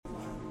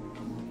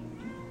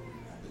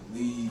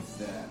believe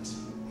that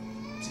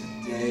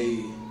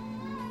today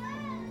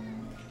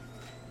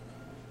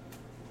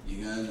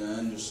you're going to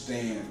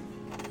understand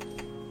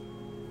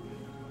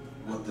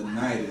what the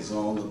night is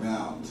all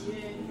about.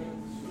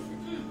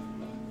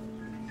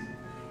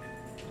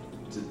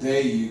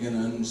 Today you're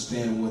going to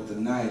understand what the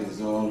night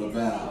is all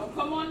about. Oh,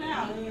 come on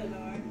now.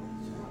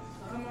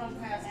 Come on,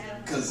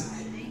 Pastor. Because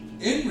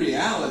in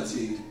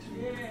reality,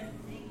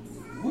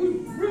 we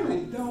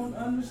really don't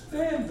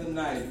understand the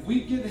night.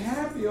 We get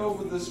happy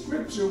over the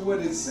scripture, what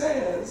it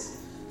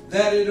says,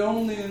 that it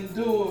only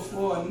endure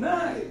for a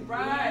night.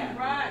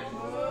 Right.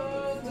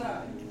 Oh,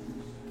 God.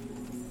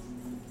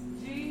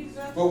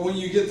 Jesus. But when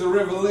you get the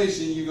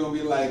revelation, you're going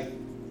to be like,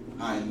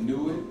 I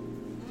knew it.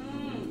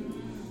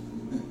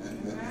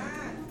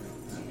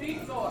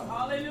 Speak, Lord.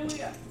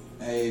 Hallelujah.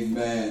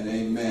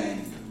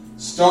 Amen.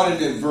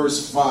 Starting at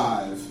verse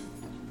 5.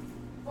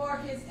 For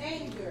his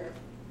anger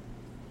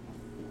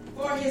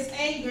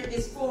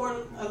is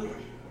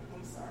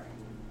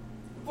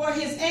For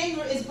his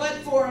anger is but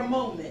for a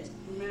moment.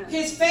 Amen.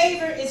 His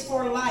favor is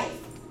for life.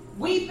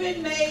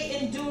 Weeping may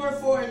endure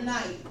for a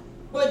night,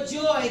 but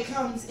joy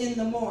comes in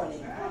the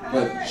morning.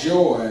 But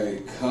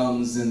joy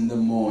comes in the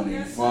morning.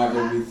 Yes,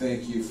 Father, we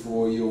thank you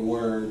for your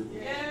word.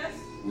 Yes.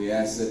 We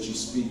ask that you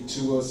speak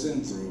to us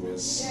and through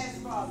us. Yes,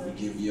 Father. We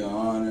give you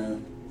honor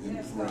and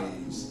Yes,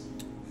 praise.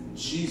 In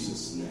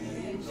Jesus'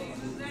 name. In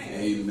Jesus'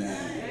 name.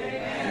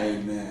 Amen.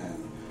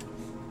 Amen.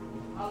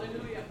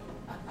 Hallelujah.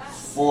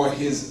 For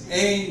his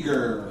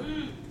anger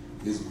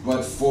is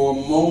but for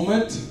a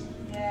moment.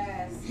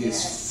 Yes.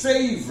 His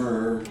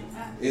favor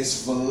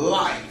is for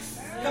life.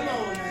 Come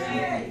on,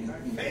 man.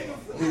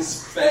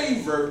 His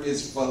favor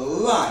is for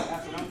life.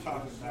 That's what I'm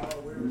talking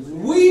about.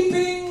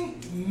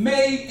 Weeping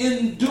may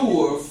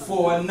endure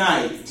for a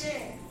night,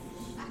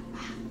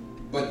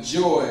 but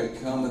joy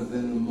cometh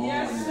in the morning.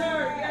 Yes,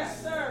 sir.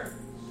 Yes, sir.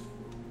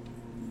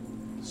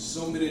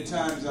 So many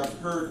times I've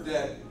heard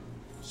that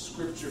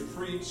scripture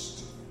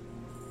preached.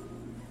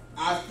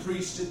 I've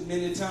preached it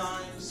many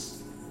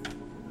times,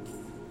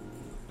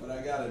 but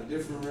I got a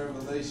different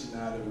revelation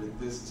out of it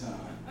this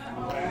time.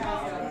 All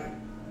right.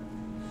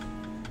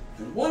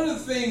 And one of the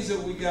things that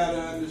we got to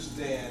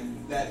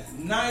understand, that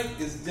night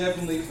is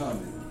definitely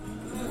coming.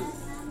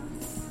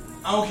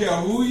 I don't care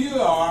who you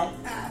are.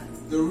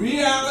 The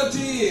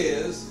reality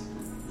is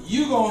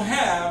you're going to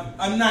have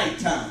a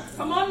nighttime.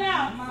 Come on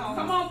now.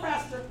 Come on,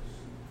 Pastor.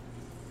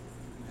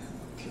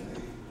 Okay.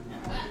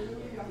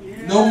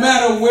 No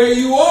matter where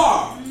you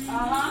are,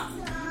 Uh-huh.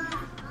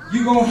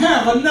 you're going to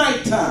have a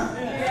nighttime.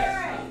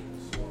 Yes.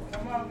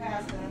 Come on,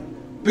 Pastor.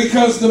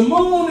 Because the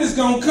moon is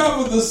going to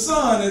cover the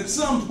sun at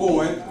some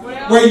point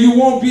Well. where you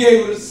won't be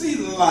able to see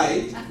the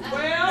light.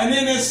 Well. And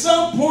then at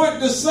some point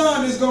the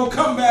sun is going to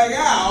come back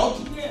out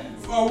Yes.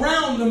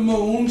 around the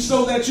moon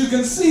so that you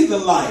can see the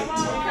light.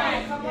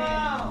 Okay, come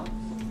on.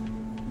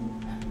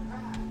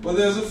 But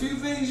there's a few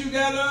things you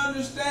got to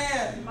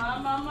understand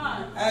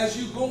My. as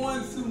you're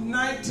going through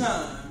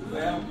nighttime.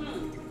 Well,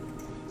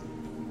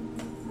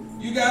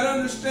 You got to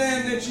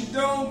understand that you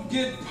don't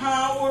get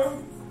power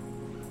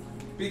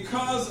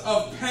because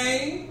of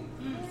pain,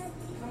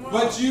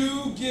 but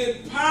you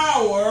get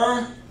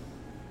power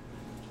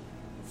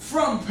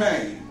from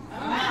pain.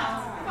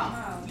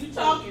 You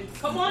talking.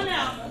 Come on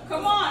now.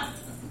 Come on.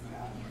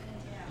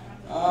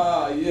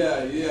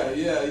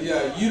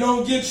 Yeah. You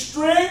don't get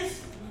strength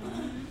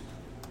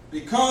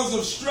because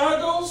of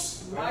struggles.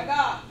 My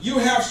God. You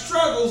have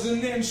struggles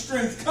and then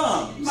strength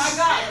comes. My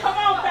God. Come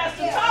on,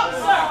 Pastor. Talk,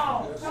 sir.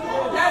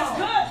 That's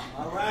good.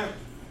 all right.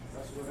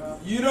 That's what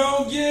happened. You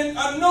don't get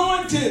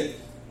anointed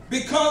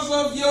because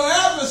of your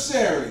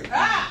adversary.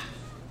 Ah.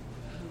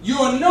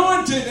 You're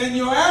anointed and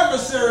your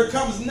adversary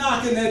comes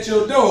knocking at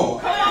your door.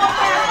 Come on,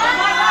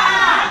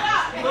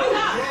 Pastor. My God.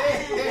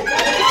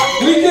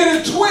 We get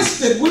it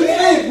twisted. We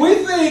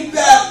think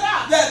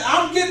that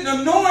I'm getting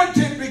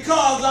anointed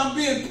because I'm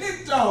being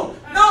picked on.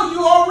 No,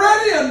 you're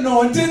already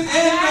anointed and the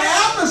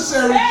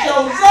adversary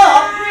shows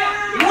up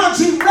once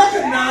he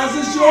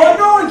recognizes your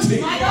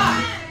anointing. My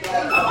God.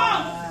 Come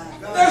on.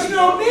 There's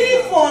no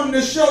need for him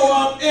to show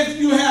up if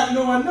you have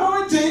no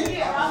anointing, Jesus.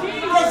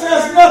 because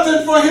there's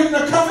nothing for him to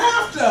come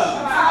after. My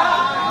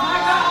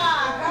God.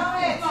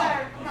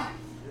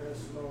 Yes,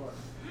 Lord.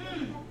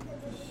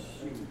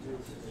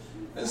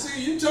 And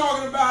see, you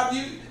talking about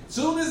you.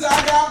 Soon as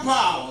I got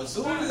power,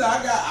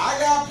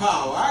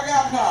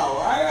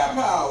 I got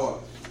power.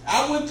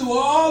 I went through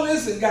all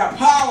this and got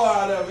power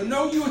out of it.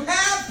 No, you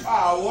had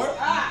power,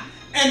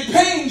 and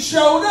pain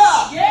showed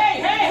up.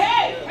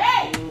 Hey.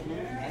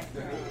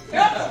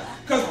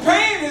 Because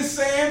pain is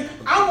saying,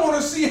 I want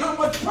to see how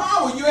much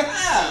power you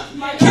have.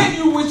 Can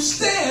you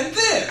withstand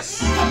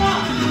this? Come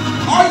on.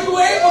 Are you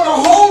able to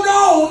hold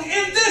on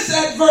in this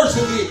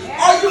adversity?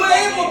 Are you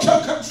able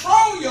to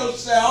control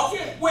yourself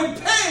when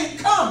pain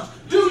comes?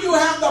 Do you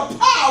have the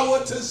power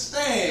to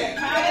stand?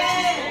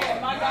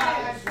 My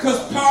God. Because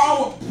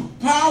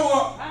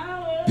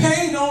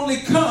pain only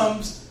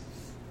comes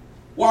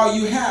while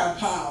you have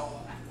power.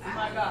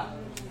 My God.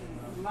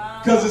 My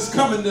because it's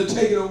coming to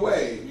take it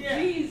away.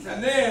 Jesus.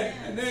 And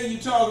then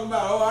you're talking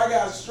about, oh, I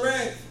got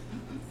strength.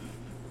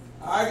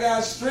 I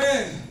got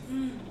strength.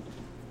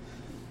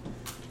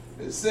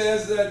 It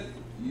says that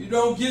you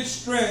don't get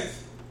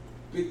strength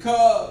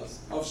because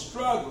of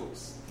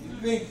struggles. You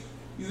think,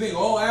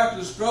 oh, after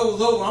the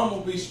struggle's over, I'm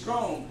going to be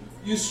strong.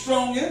 You're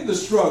strong in the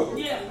struggle.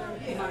 Yeah.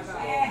 My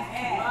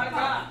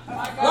God.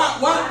 My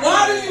God.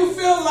 Why do you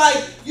feel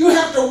like you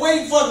have to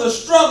wait for the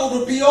struggle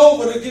to be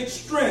over to get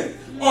strength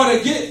or to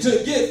get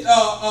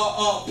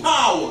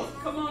power?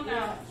 Come on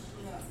now.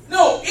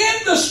 No,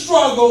 in the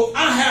struggle,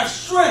 I have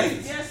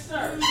strength. Yes,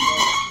 sir.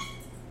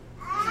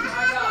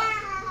 My God.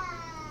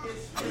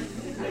 Yes,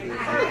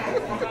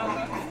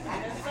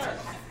 sir.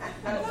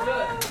 That's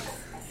good.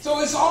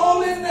 So it's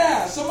all in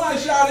there. Somebody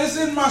shout, it's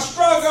in my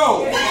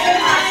struggle.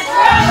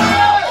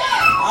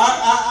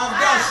 I've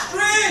got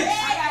strength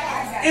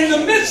in the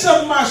midst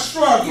of my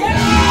struggle.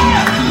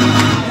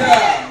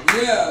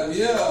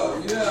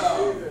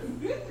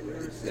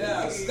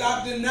 Yeah.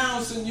 Stop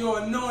denouncing your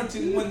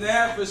anointing when the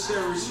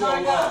adversary show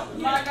up.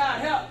 My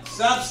God, help.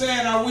 Stop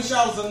saying, I wish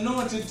I was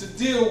anointed to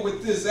deal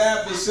with this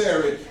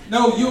adversary.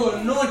 No, you're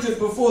anointed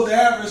before the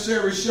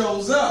adversary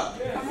shows up.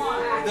 Come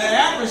on. The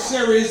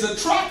adversary is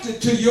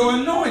attracted to your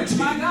anointing.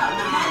 My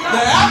God.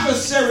 The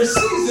adversary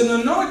sees an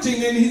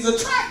anointing and he's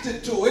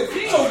attracted to it.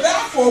 So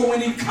therefore,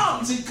 when he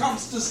comes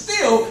to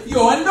steal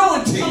your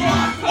anointing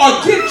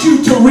or get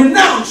you to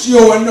renounce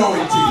your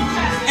anointing.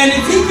 And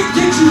if he can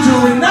get you to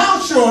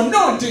renounce your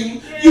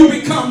anointing, you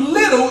become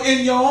little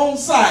in your own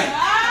sight.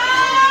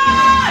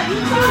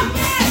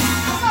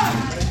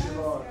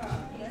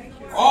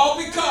 All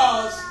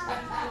because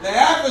the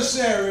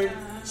adversary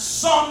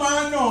saw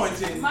my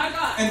anointing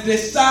and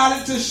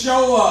decided to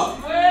show up.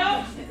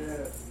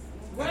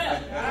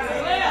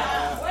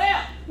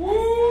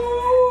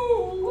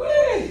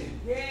 Woo-wee.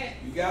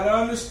 You got to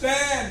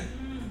understand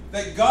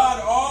that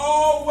God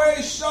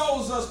always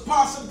shows us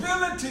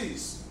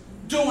possibilities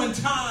during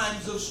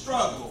times of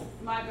struggle.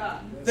 My God.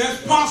 There's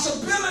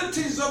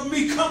possibilities of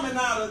me coming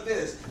out of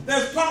this.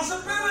 There's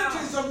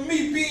possibilities of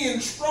me being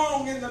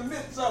strong in the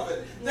midst of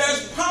it.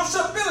 There's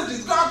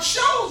possibilities. God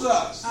shows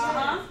us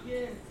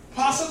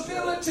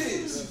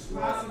possibilities.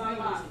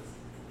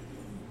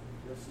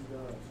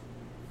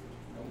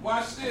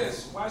 Watch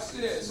this. Watch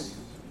this.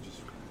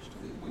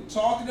 We're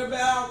talking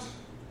about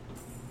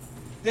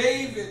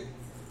David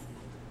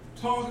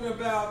talking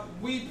about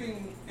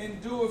weeping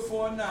endure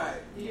for a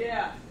night.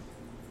 Yeah.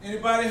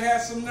 Anybody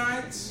had some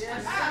nights?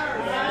 Yes,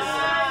 sir.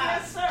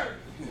 Yes, sir.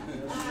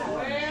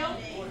 Well,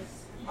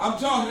 I'm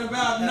talking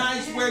about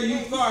nights where you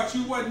thought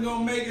you wasn't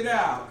going to make it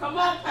out. come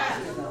on,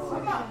 Pastor.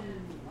 Come on.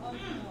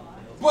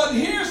 But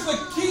here's the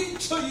key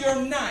to your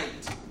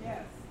night.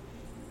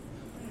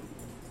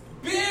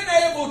 Being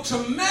able to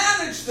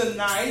manage the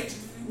night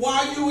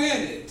while you're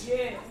in it.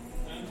 Yeah.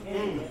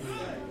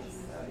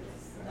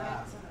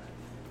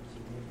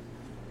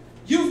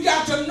 You've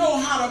got to know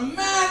how to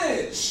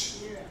manage.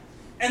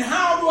 And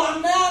how do I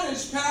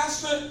manage,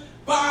 Pastor?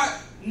 By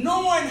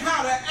knowing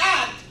how to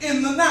act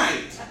in the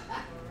night.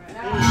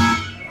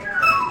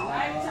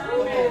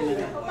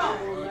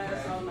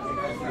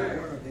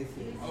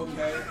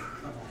 Okay.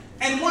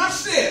 And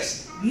watch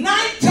this.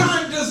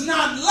 Nighttime does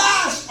not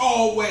last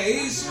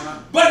always,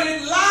 but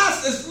it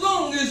lasts as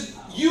long as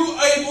you're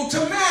able to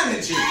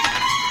manage it.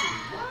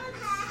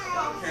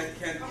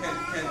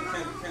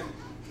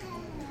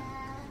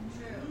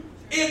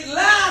 It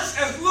lasts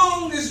as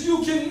long as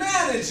you can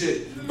manage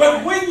it.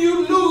 But when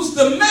you lose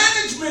the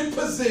management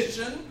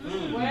position,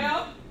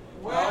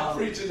 I'm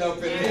preaching up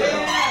in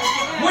here.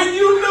 When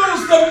you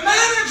lose the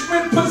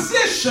management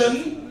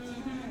position,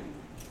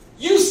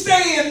 you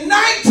stay in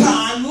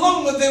nighttime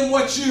longer than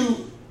what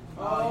you.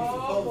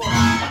 Oh boy.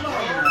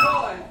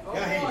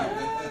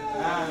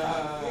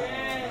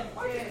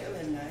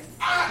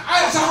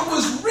 As I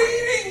was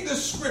reading the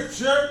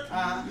scripture,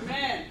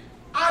 Man.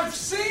 I've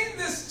seen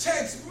this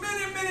text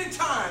many, many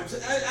times.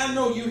 I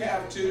know you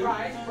have too.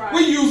 Right.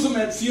 We use them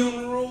at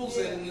funerals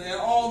and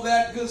all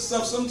that good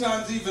stuff.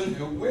 Sometimes even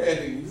at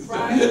weddings.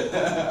 Right.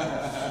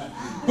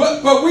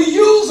 but we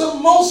use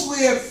them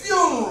mostly at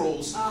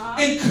funerals,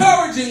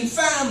 encouraging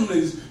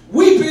families.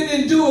 Weeping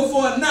endure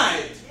for a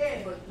night.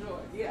 Yeah, but joy.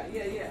 Yeah.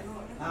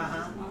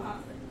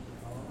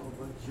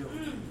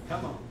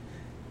 Come on.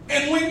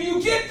 And when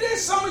you get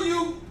this, some of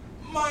you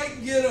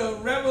might get a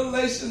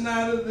revelation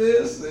out of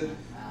this, and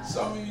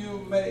some of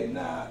you may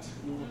not.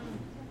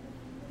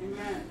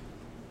 Amen.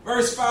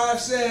 Verse 5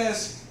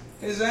 says,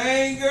 his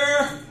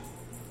anger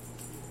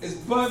is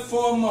but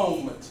for a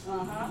moment.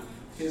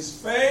 His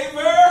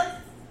favor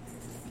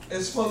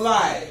is for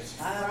life.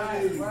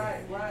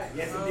 Right.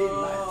 Yes, indeed.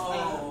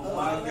 Oh,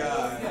 my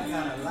God.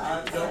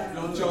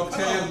 Don't y'all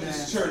tab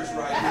this church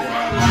right here.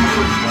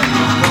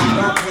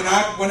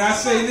 When I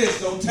say this,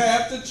 don't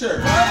tab the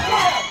church.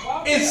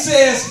 It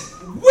says,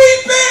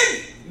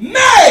 weeping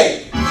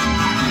may.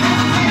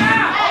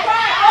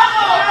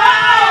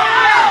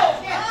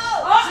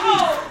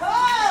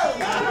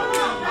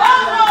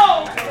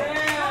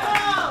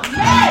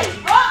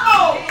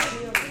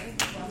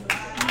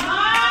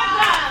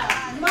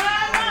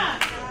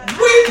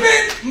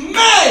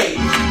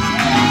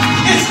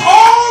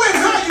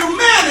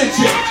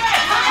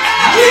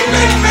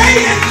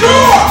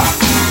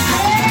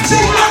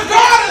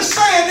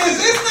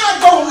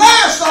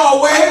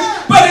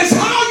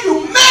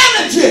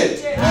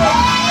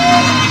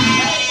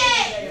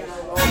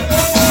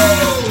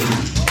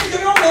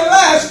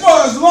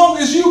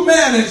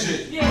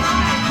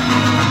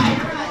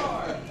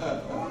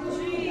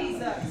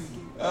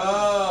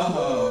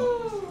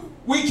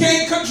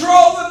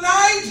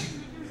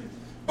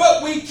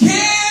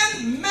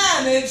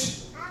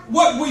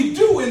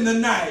 in the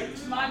night.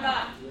 My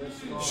God.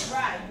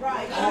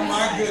 Right. Oh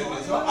my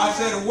goodness. I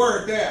said a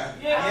word there.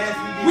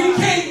 Yes, We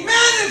can't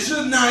manage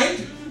the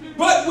night,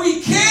 but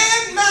we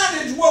can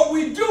manage what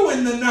we do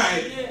in the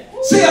night.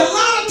 See, a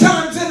lot of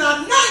times in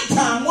our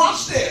nighttime,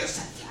 watch this,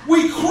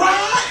 we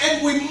cry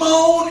and we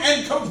moan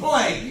and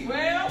complain.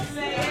 Well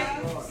said.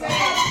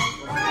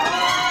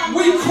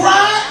 We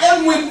cry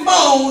and we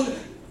moan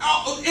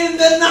in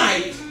the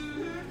night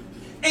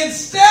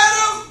instead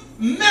of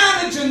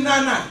managing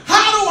the night.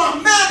 How do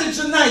I manage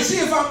the night? See,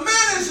 if I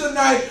manage the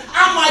night,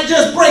 I might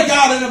just break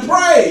out in a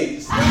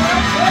praise.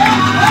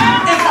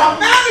 If I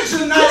manage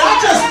the night,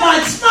 I just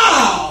might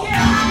smile.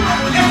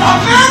 If I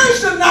manage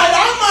the night,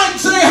 I might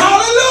say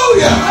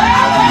hallelujah.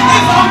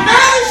 If I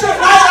manage the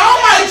night, I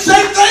might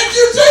say thank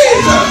you,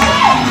 Jesus.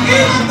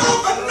 Even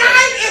though the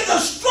night is a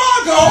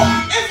struggle,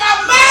 if I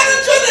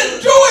manage it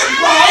and do it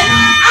right,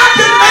 I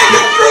can make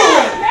it through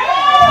it.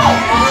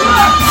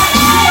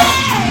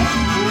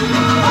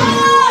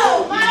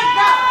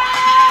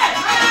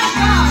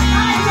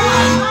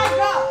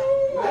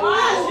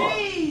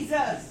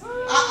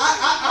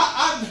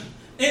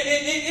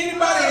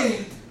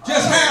 Anybody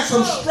just had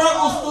some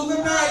struggles through the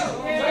night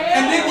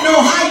and didn't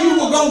know how you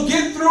were going to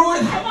get through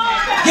it?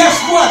 Guess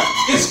what?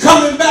 It's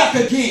coming back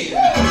again.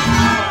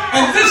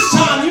 And this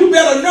time you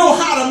better know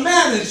how to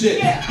manage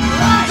it.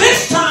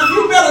 This time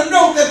you better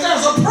know that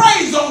there's a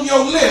praise on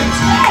your lips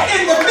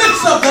in the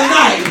midst of the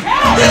night.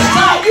 This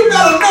time you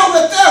better know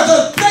that there's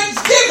a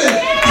thanksgiving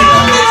in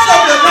the midst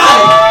of the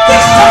night.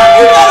 This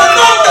time you better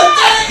know that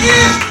there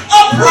is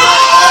a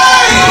praise.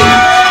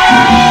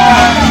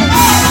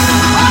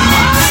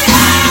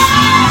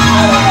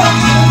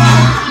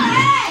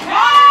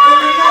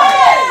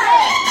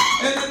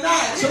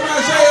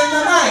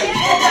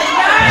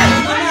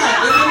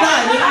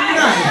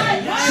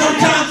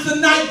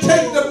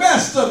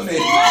 Of me.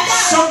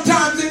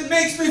 Sometimes it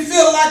makes me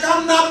feel like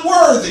I'm not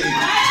worthy.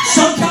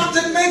 Sometimes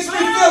it makes me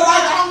feel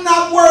like I'm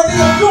not worthy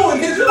of doing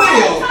His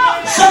will.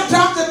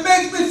 Sometimes it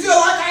makes me feel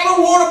like I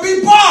don't want to be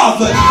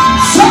bothered.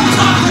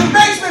 Sometimes it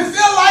makes me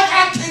feel like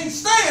I can't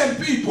stand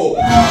people.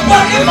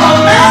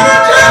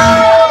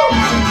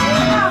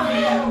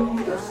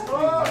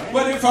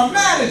 But if I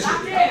manage it,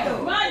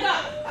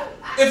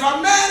 if I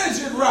manage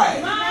it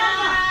right,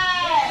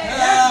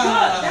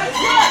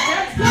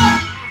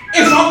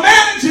 if I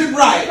manage it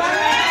right,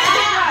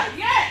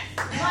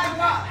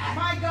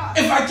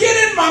 if I get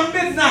in my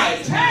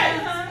midnight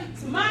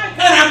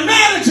and I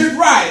manage it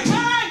right,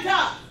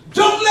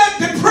 don't let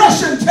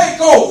depression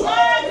take over.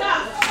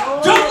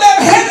 Don't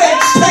let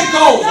headaches take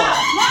over.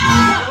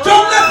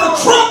 Don't let the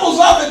troubles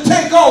of it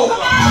take over.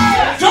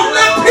 Don't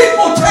let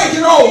people take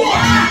it over.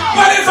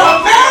 But if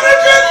I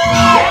manage it,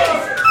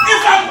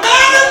 if I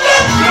manage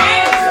it,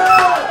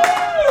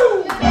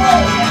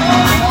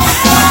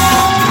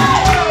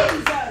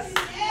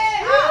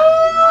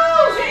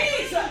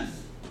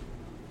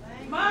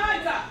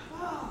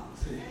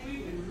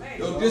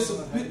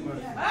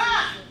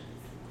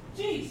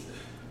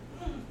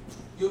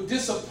 your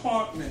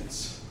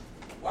disappointments,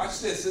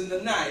 watch this, in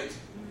the night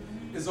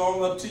is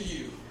all up to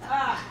you.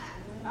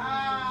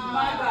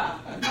 My God.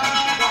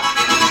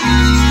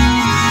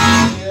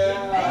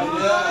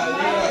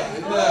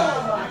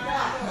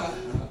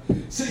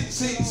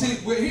 See,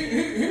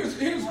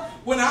 here's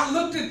when I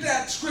looked at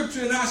that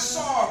scripture and I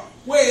saw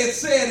where it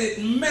said it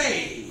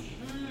may.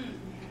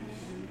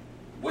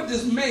 What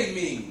does may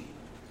mean?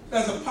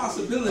 There's a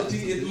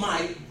possibility it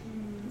might.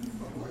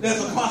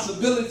 There's a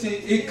possibility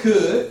it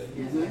could.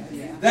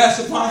 That's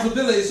a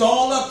possibility. It's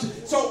all up to.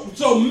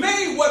 So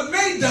May, what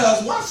May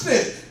does, watch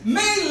this.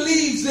 May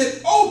leaves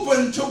it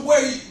open to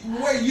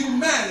where you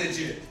manage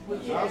it.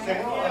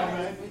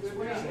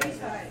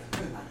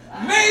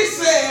 May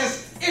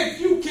says if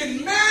you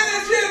can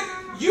manage it,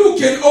 you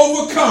can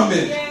overcome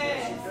it.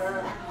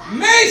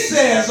 May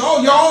says,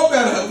 oh, y'all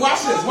better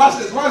watch this.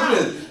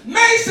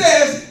 May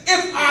says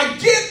if I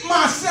get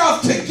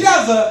myself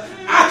together,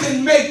 I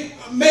can make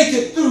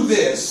it through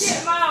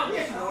this.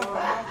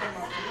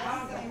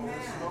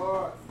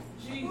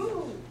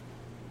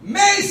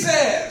 May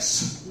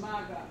says,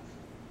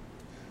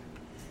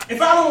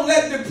 if I don't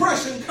let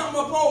depression come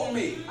up on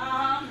me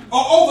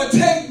or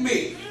overtake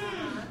me,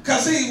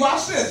 because see,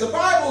 watch this. The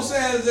Bible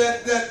says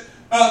that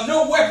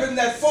no weapon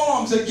that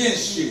forms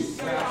against you.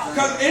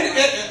 Because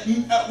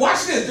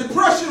watch this.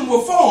 Depression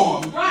will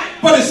form,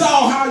 but it's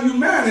all how you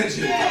manage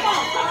it.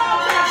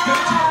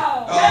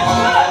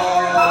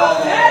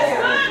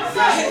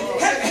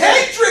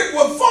 Hatred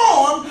will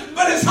form,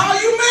 but it's how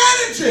you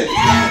manage it.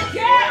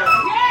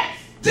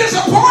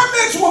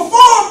 Disappointments will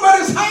form, but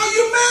it's how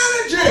you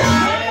manage it.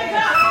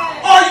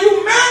 Are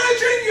you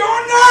managing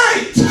your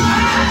night?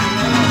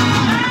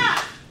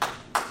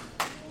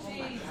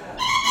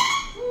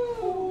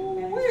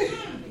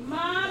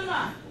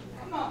 Mama,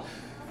 come on.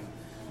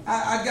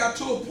 I got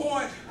to a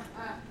point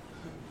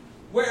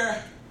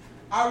where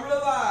I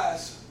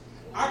realized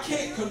I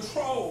can't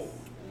control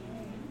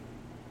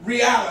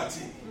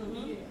reality,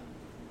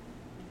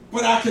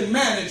 but I can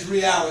manage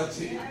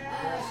reality.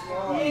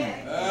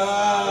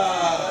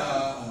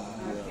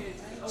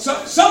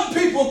 Some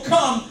people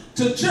come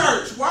to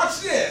church,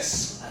 watch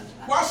this,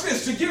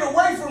 to get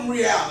away from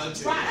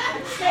reality. Right.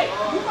 Hey,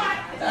 you right.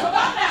 Come on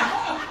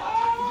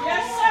now.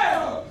 Yes,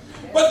 sir.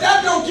 But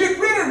that don't get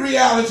rid of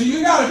reality.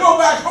 You got to go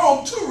back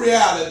home to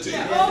reality.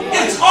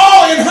 It's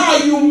all in how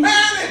you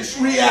manage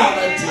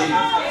reality. Come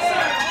on,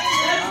 sir.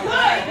 That's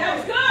good.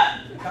 That's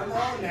good. Come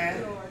on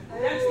now.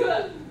 That's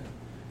good.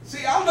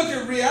 See, I look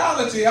at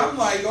reality, I'm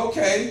like,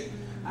 okay,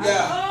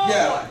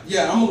 yeah,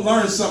 I'm going to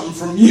learn something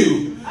from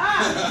you.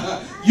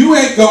 You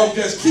ain't going to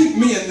just keep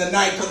me in the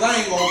night because I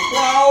ain't going to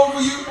cry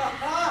over you.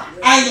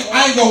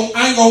 I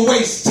ain't gonna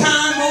waste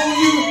time on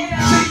you.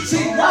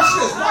 See, watch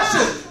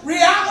this.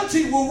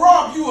 Reality will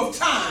rob you of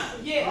time.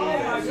 Yeah. Oh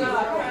my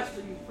God,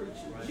 Pastor, you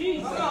preaching.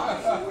 Jesus.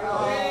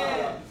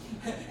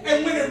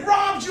 And when it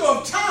robs you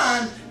of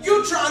time,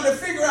 you're trying to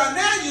figure out,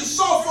 now you're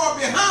so far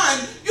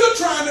behind, you're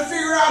trying to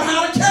figure out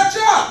how to catch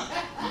up.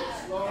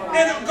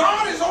 And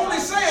God is only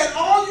saying,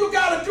 all you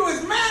got to do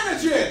is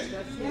manage it.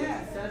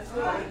 That's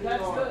good.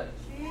 That's good.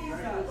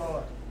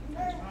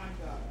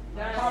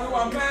 How do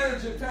I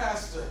manage it,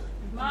 Pastor?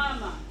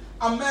 Mama.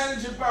 I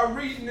manage it by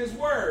reading His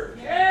Word.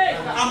 Hey.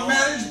 I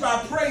manage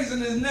by praising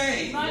His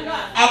name. My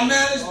God. I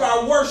manage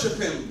by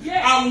worshiping Him.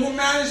 Yes. I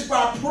manage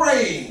by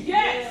praying.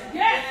 Yes.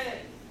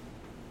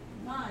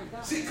 My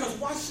God. See, because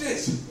watch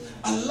this.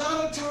 A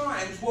lot of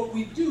times what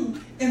we do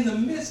in the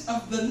midst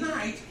of the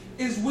night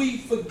is we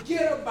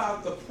forget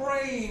about the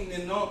praying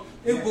and all.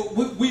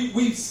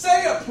 We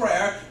say a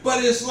prayer,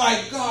 but it's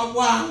like, God,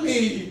 why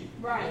me?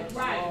 Right.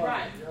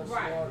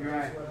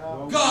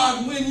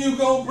 God, when you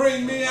gonna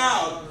bring me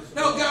out?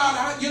 No,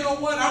 God, you know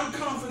what? I'm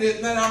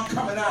confident that I'm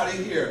coming out of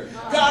here.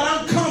 God,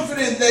 I'm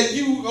confident that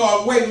you are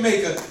a way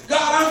maker.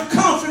 God, I'm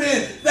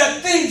confident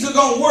that things are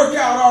gonna work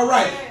out all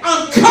right.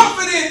 I'm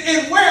confident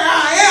in where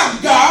I am,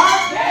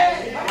 God.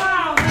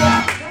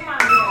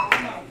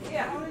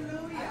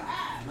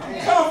 I'm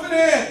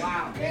confident.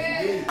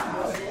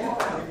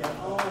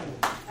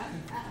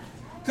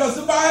 Because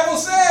the Bible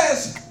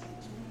says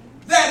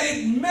that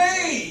it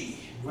may.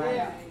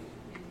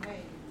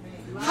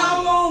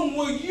 How long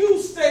will you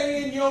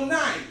stay in your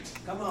night?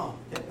 Come on.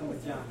 Take them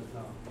with John.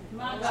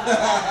 My God.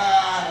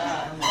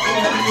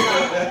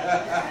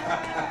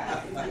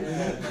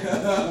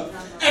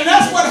 And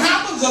that's what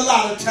happens a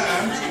lot of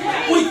times.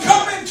 We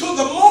come into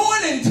the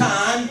morning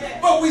time,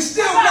 but we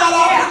still got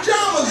our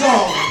pajamas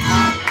on.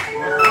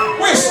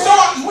 We're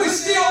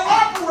still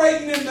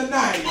operating in the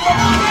night.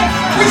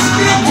 We're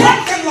still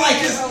talking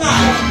like it's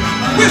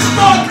night. We're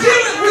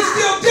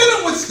still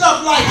dealing with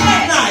stuff like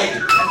it's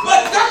night.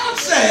 But God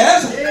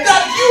says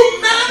that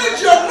you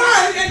manage your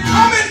night and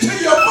come into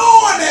your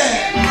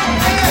morning.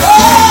 Oh!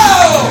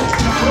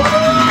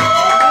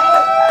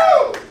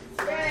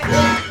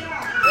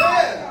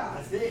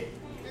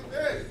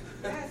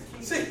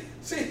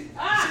 See,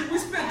 we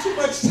spend too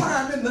much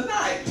time in the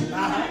night.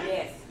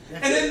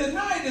 And in the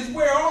night is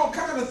where all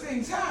kind of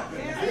things happen.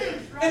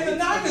 And the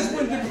night is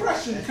when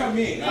depression come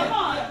in.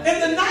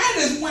 And the night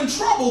is when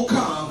trouble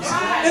comes.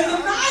 And the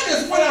night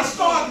is when I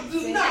start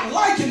not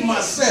liking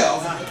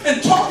myself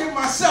and talking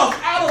myself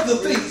out of the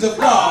things of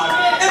God.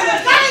 And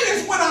the night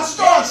is when I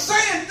start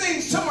saying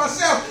things to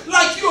myself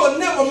like you'll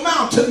never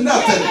amount to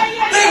nothing.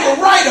 They were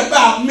right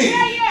about me.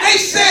 They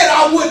said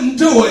I wouldn't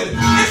do it.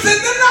 It's in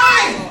the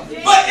night.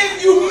 But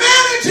if you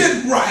manage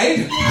it right,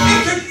 it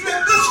can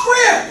flip the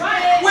script.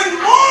 When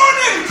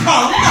morning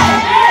comes,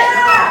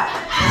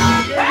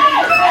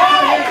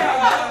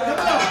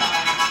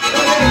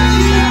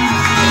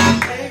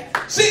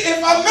 see,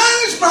 if I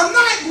manage my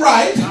night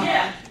right,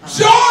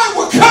 joy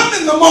will come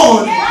in the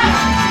morning.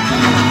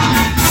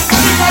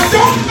 If I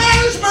don't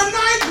manage my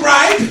night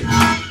right,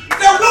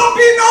 there won't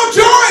be no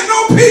joy and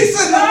no peace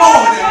in the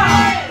morning.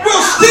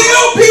 We'll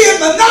still be in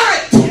the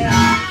night.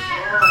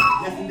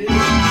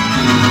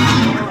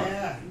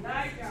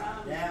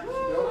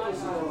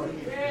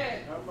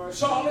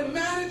 It's all in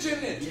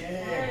managing it.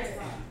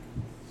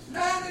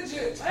 Manage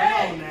it.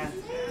 Hey,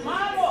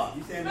 Mama.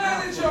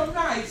 Manage your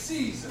night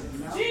season.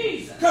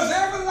 Jesus. Because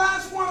every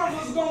last one of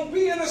us is going to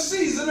be in a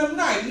season of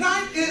night.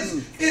 Night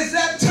is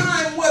that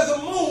time where the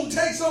moon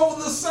takes over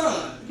the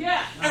sun.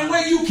 Yeah. And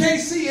where you can't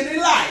see any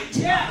light.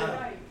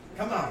 Yeah.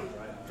 Come on.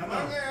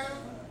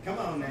 Come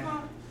on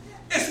now.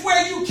 It's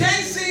where you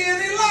can't see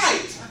any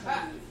light.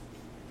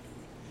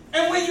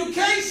 And when you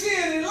can't see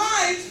any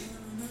light,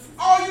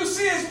 all you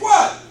see is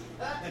what?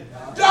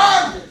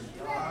 Dark.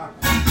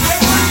 And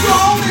when you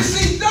only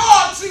see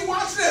dark, see,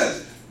 watch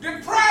this.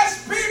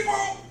 Depressed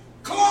people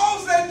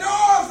close their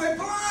doors, their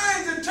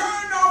blinds, and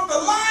turn off the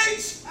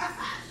lights.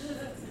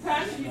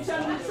 Pastor, you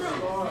telling the truth.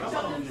 You're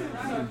telling the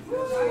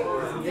truth,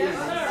 sir. Yes,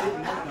 sir.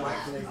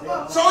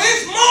 So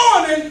it's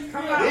morning,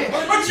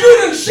 but you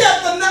done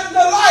shut the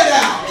light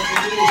out.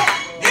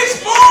 It's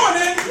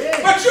morning,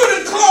 but you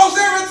done close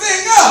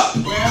everything up.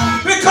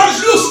 Because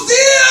you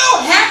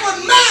still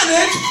haven't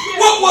managed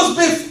what was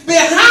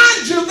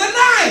behind you the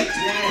night.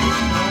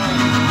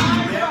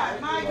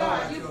 My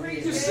God,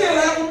 You still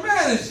haven't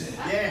managed it.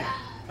 Yeah.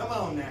 Come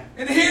on now.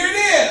 And here it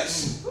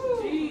is.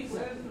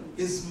 Jesus.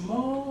 It's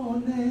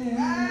morning.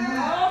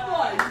 Oh,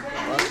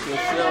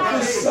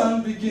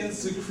 sun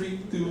begins to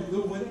creep through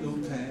the window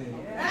pane.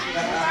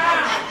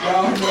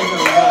 Y'all know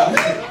about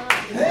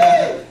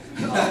it.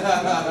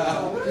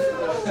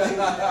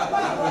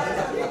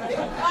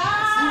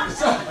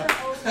 So,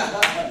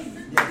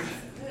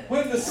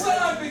 when the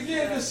sun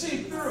began to see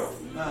through.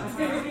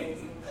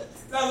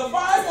 Now the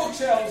Bible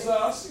tells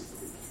us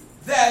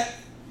that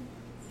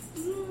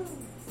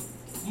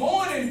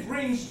morning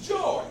brings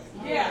joy.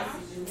 Yeah.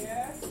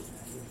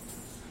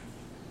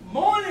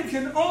 Morning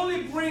can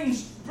only bring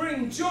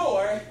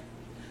joy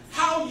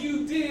how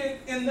you did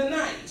in the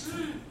night.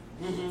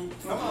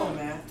 Come on,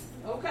 man.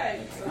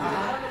 Okay.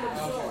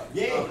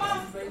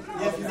 Yeah.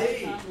 Yes,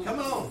 indeed. Come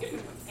on.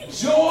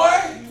 Joy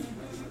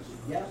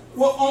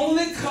will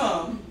only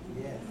come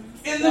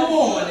in the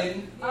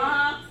morning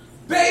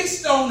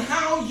based on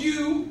how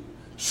you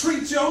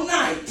treat your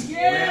night.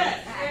 Yeah.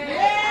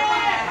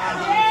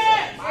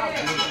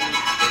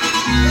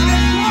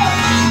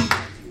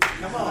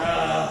 Come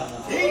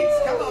on. Teach.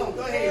 Come on.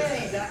 Go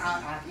ahead.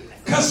 Teach.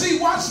 Because see,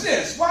 watch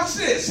this. Watch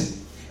this.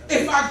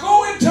 If I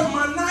go into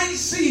my night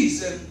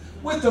season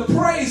with the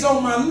praise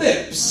on my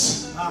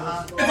lips,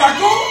 if I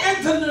go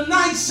into the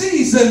night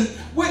season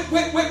with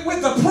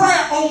the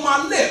prayer on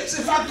my lips,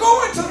 if I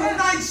go into the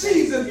night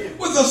season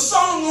with a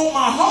song on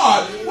my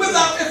heart,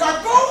 if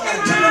I go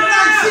into the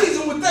night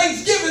season with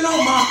thanksgiving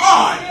on my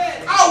heart,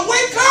 I'll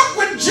wake up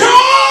with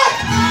joy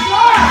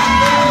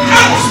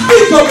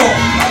unspeakable,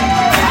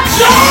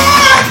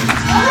 joy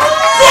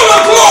full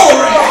of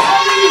glory,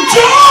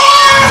 joy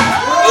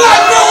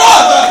like no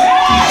other,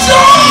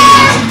 joy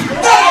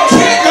that I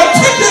can't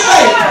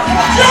articulate,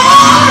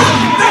 joy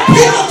that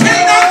people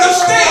can't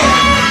understand.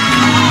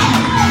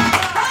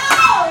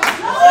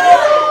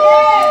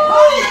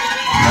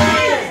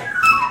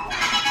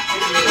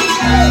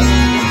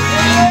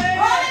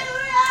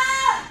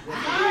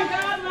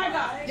 My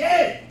God.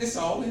 It's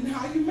all in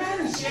how you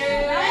manage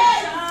it.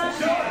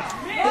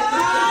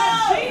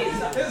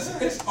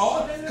 It's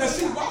all, because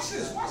see, watch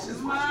this. Watch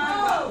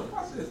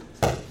this.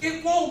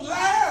 It won't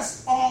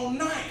last all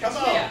night. Come on.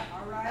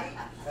 All right.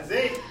 That's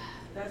it.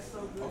 That's so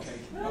good. Okay.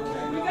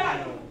 We got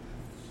it.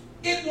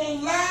 It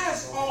won't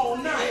last all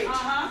night.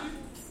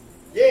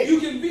 Yeah. You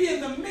can be in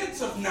the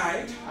midst of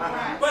night,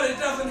 but it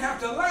doesn't have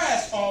to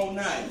last all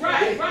night.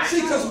 Right.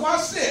 See, because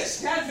watch this.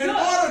 That's In good.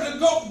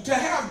 order to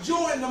have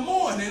joy in the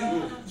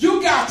morning,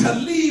 you got to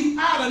leave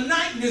out of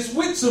nightness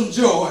with some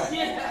joy.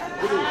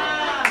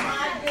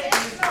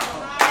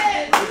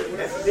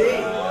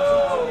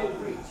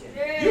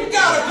 You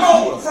got to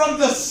go from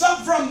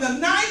the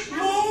night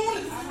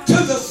moon to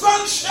the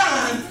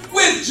sunshine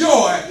with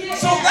joy.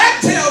 So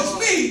that tells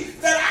me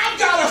that I've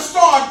got to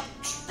start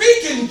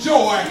speaking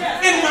joy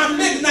in my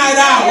midnight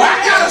hour.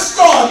 I got to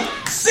start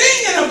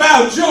singing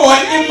about joy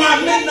in my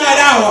midnight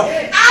hour.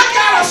 I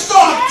got to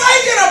start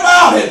thinking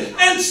about it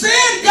and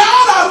saying,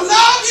 God, I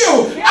love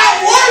you. I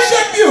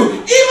worship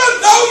you. Even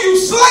though you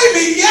slay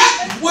me,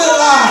 yet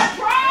will I.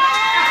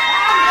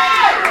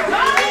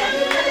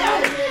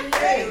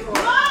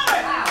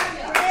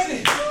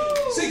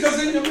 See, because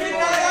in the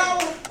midnight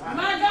hour,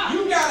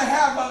 you got to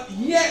have a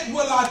yet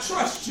will I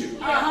trust you.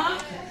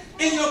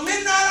 In your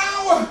midnight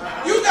hour,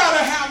 you got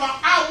to have a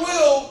I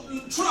will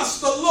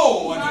trust the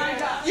Lord.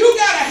 You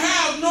got to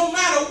have, no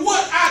matter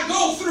what I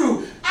go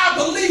through, I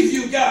believe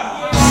you,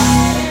 God.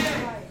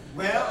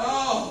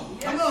 Well,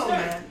 come on,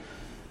 man.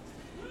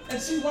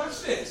 And see,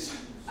 watch this.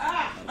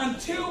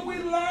 Until we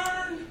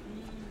learn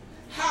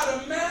how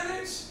to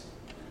manage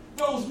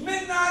those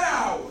midnight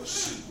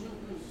hours,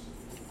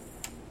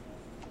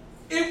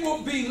 it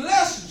will be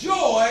less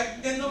joy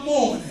in the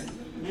morning.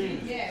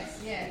 Yes.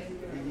 Yeah,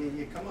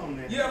 come on,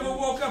 man. You ever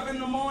woke up in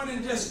the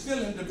morning just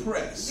feeling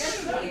depressed?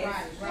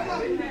 Right.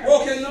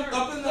 Woken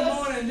up in the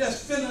morning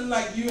just feeling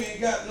like you ain't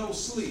got no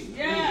sleep.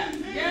 Yeah.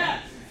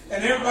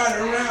 And everybody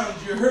around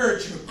you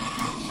heard you.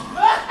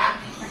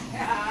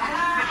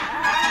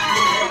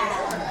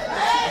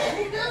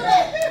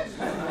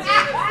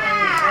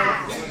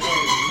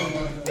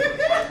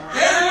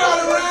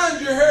 Everybody around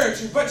you heard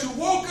you, but you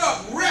woke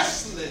up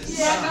restless,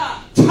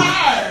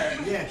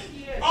 tired,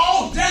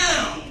 all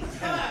down.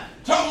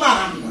 Talking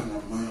about,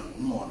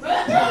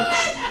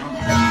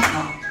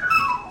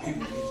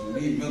 people need to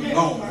leave me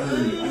alone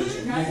early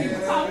this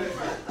morning.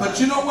 But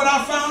you know what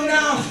I found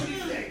out?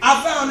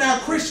 I found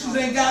out Christians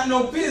ain't got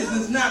no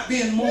business not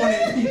being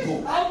morning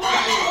people.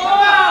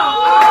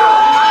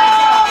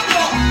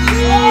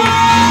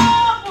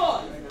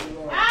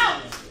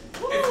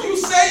 If you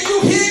say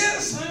you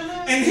his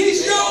and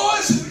he's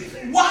yours,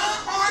 why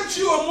aren't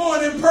you a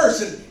morning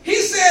person?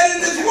 He said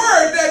in his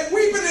word that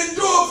weeping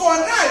endure for a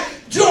night,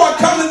 joy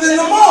cometh in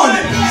the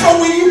morning.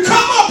 So when you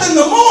come up in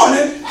the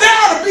morning, there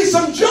ought to be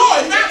some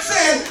joy. Not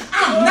saying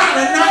I'm not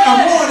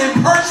a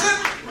morning person.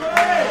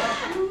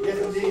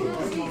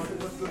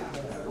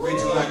 Wait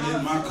till I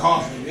get my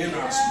coffee, then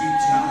I'll speak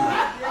to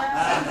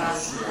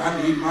you. I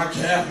need my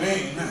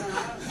caffeine.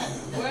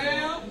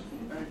 Well,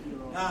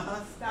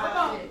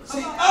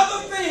 See,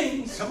 other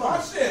things,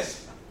 watch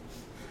this.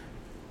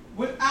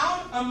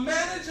 Without a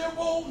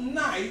manageable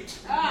night,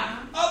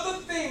 other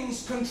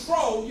things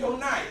control your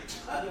night.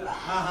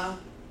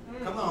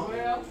 Come on.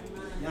 Well,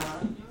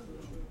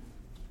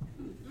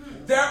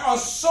 There are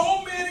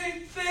so many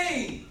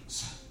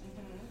things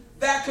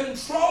that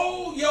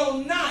control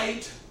your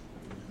night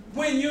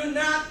when you're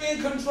not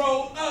in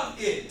control of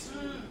it.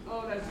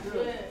 oh, that's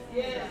good.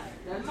 Yeah.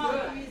 That's Come on,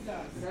 good. Jesus.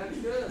 That's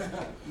good.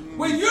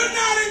 When you're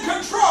not in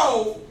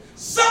control,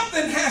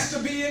 something has to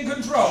be in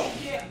control.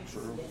 Yeah.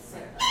 True.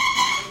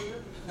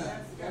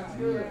 That's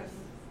good.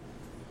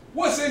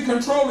 What's in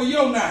control of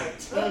your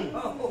night?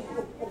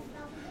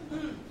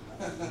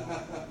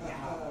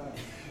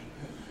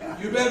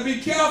 You better be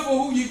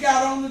careful who you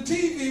got on the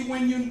TV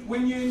when you're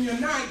in your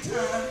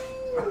nighttime.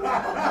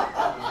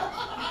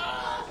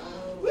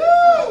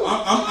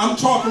 I'm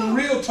talking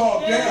real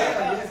talk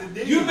there.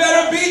 You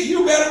better be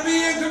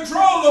in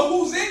control of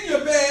who's in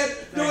your bed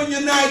during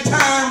your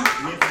nighttime.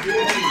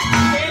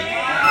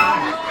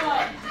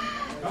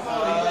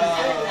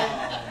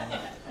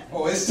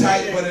 Oh, it's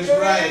tight, but it's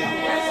right.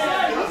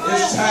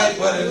 It's tight,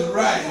 but it's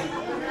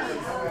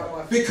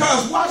right.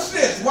 Because watch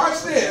this.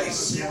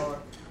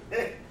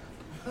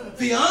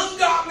 The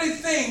ungodly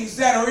things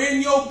that are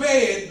in your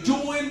bed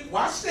during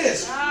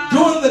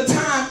the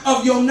time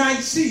of your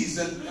night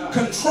season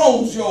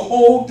controls your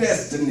whole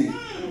destiny.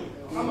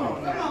 Come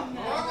on.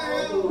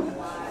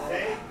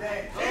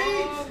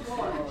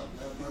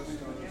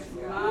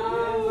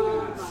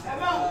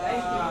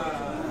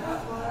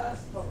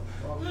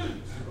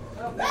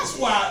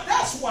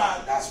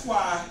 That's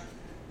why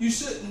you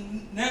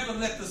shouldn't never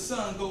let the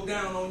sun go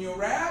down on your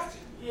raft.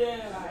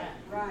 Yeah.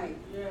 Right.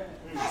 Yeah.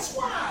 That's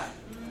why.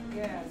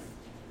 Yes.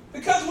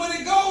 Because when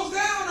it goes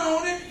down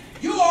on it,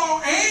 you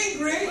all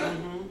angry.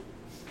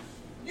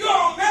 You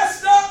all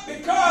messed up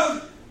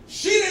because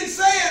she didn't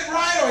say it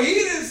right or he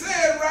didn't say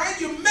it right.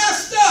 You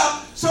messed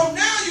up, so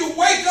now you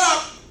wake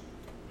up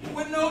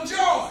with no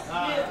joy.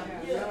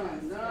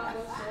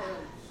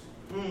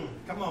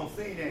 Come on,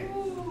 say that.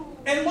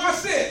 And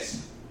watch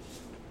this.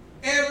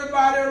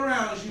 Everybody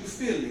around you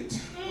feel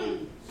it.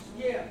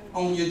 Yeah.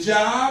 On your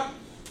job,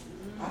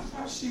 I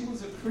thought she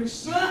was a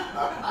Christian.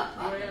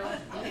 I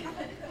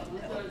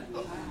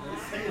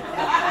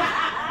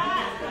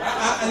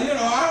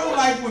don't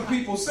like when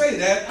people say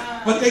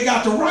that, but they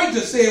got the right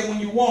to say it when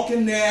you walk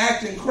in there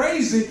acting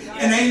crazy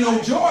and ain't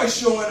no joy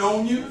showing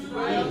on you.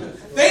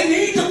 They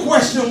need to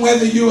question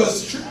whether you're a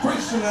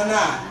Christian or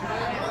not.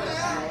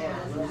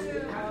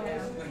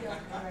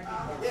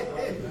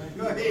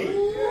 Go ahead.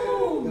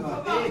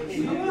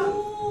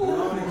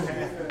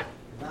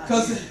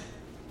 Because,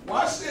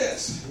 watch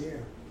this.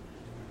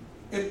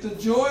 If the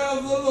joy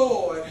of the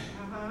Lord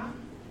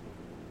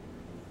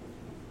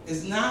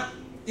is not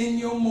in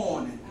your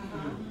morning,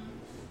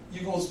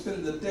 you're going to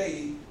spend the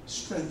day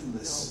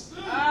strengthless.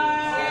 Come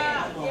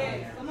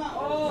on.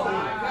 Oh,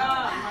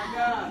 my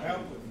God.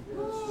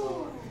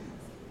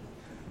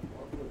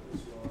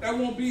 There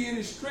won't be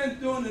any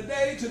strength during the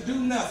day to do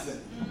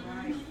nothing.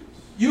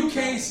 You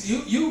can't.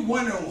 You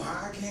wonder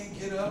why I can't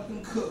get up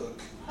and cook.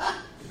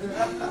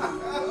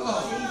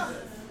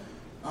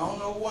 I don't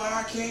know why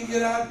I can't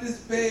get out of this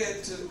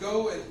bed to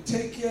go and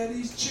take care of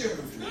these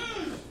children.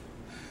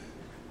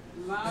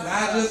 And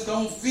I just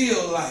don't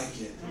feel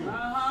like it.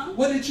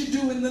 What did you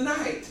do in the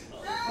night?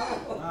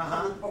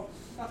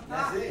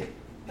 That's it.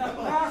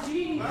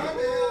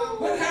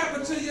 What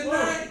happened to your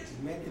night?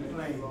 Make it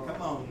plain.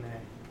 Come on now.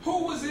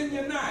 Who was in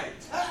your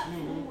night?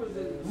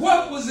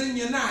 What was in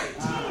your night?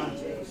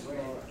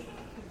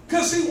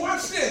 Because see,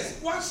 watch this.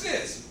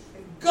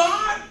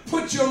 God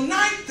put your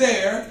night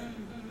there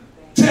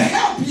to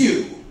help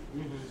you.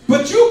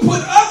 But you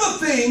put other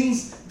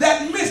things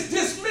that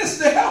dismiss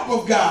the help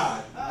of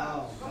God.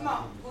 Come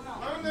on.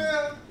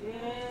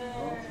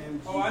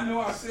 Oh, I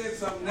know I said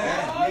something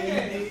there.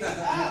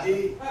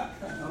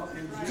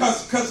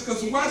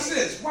 Because watch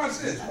this.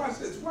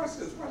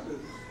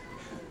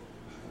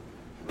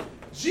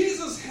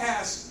 Jesus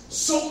has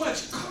so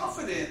much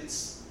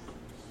confidence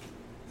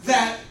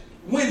that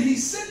when he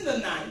sent the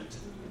night,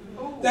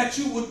 that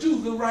you will do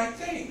the right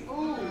thing.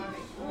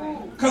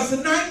 Because the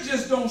night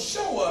just don't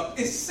show up,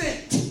 it's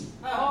sent.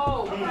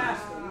 Oh,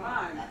 Pastor,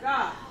 my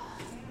God.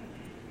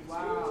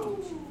 Wow.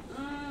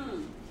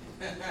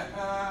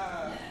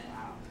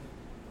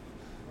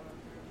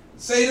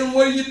 Satan,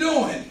 what are you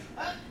doing?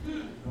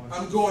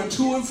 I'm going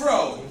to and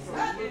fro,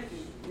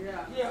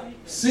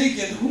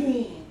 seeking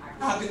whom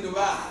I can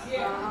devour.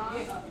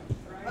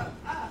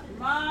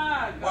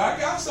 Well, I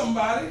got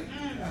somebody.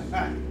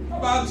 How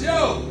about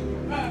Job?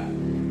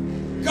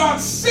 God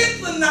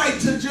sent the night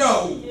to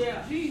Job.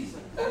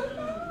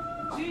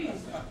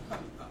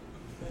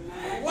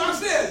 Watch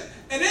this.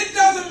 And it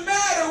doesn't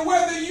matter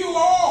whether you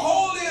are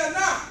holy or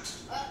not.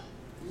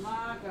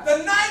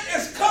 The night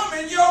is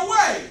coming your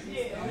way.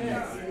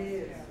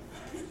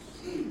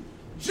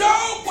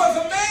 Job was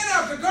a man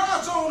after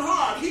God's own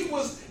heart. He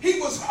was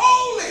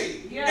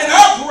holy and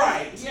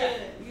upright.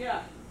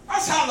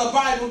 That's how the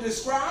Bible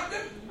described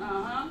him.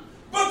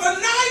 But the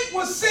night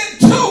was sent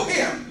to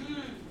him.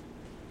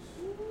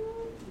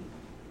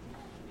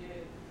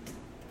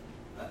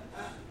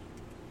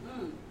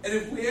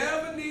 And if we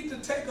ever need to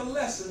take a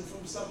lesson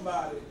from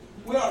somebody,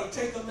 we ought to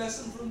take a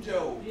lesson from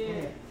Job.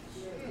 Yeah.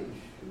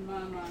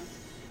 My.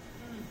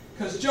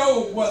 Because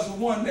Job was the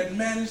one that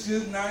managed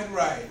his night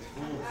right.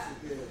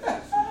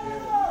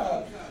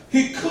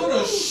 He could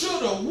have,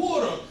 should have,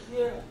 would have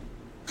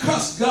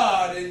cussed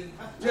God and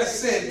just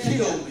said,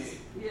 kill me.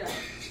 Yeah.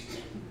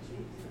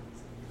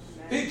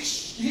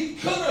 He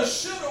could have,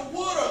 should have,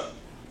 would have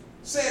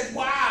said,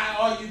 why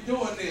are you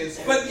doing this?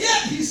 But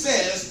yet he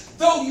says,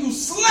 though you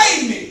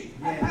slay me,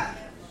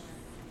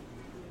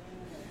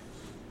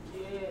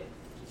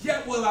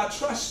 yet will I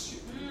trust you.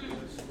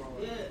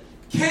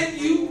 Can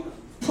you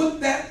put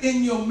that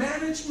in your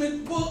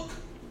management book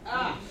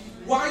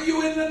while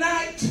you're in the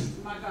night?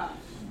 My God.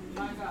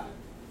 My God.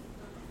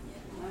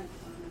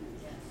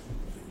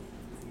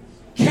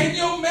 Can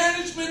your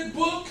management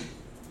book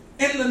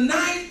in the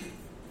night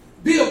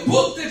be a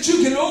book that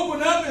you can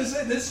open up and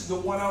say, this is the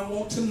one I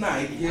want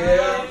tonight?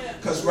 Yeah,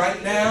 because right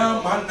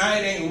now my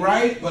night ain't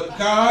right, but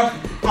God,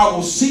 I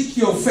will seek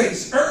your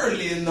face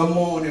early in the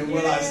morning.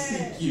 Will I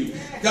seek you?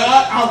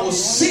 God, I will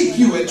seek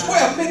you at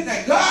 12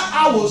 midnight. God,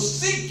 I will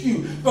seek you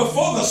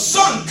before the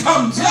sun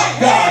comes up.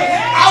 God,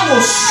 I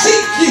will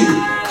seek you.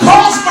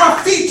 Cause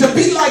my feet to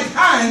be like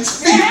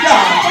hinds feet,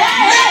 God.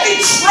 Let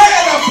me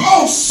tread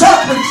upon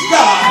serpents,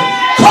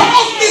 God.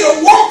 Cause me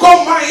to walk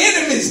on my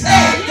enemy's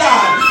head,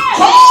 God.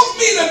 Cause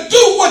me to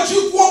do what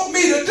you want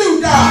me to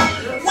do, God.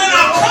 When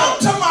I come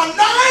to my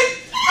night,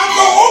 I'm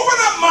going to open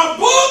up my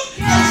book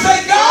and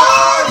say,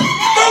 God,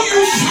 though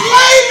you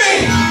slay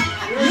me,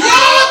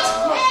 yet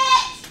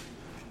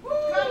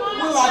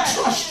will I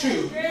trust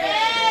you.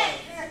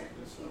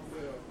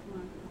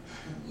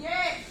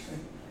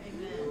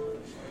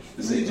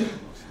 See,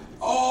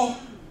 all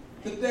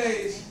the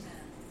days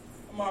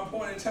of my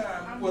appointed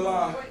time will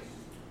I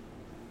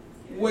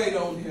wait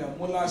on him.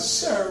 Will I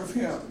serve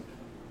him?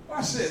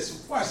 Watch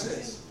this. Watch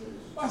this.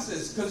 Watch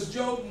this. Because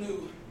Job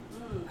knew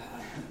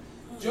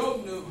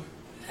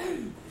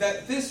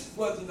that this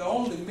wasn't the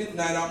only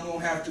midnight I'm going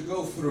to have to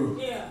go through.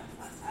 Yeah.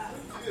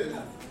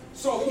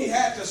 So he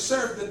had to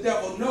serve the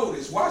devil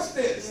notice. Watch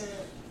this.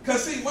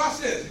 Because see, watch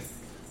this.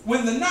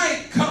 When the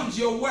night comes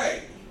your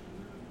way,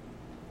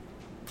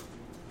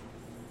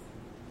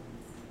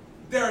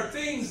 there are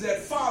things that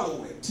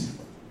follow it.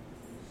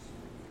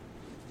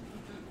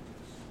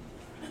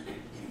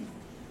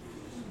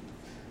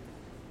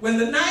 When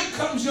the night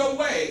comes your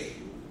way,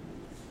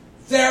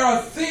 there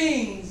are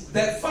things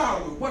that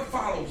follow it. What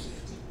follows it?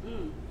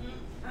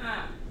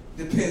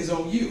 Depends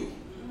on you.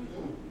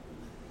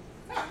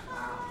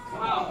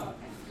 Wow.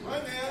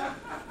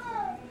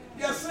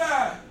 Yes,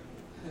 sir.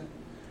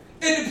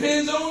 It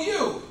depends on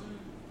you.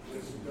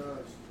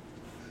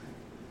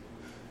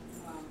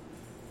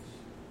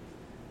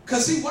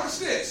 Because see, watch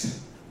this.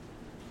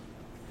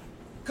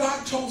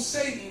 God told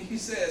Satan, he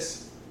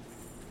says,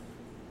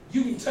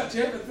 you can touch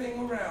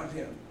everything around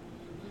him,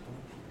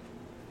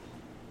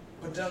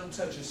 but don't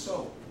touch his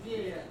soul.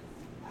 Yeah.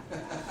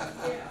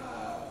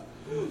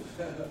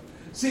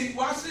 See,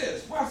 watch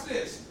this. Watch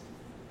this.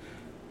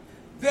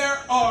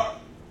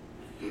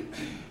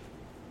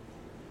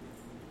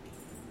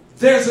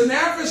 There's an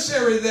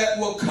adversary that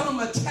will come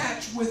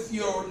attached with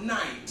your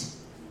night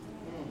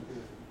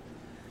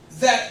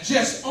that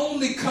just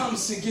only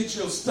comes to get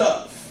your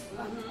stuff.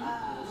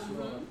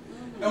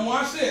 And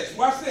watch this.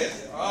 Watch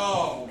this.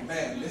 Oh,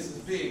 man, this is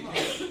big.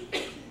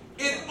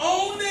 It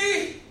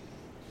only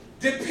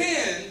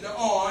depends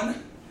on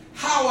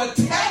how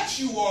attached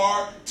you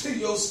are to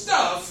your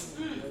stuff,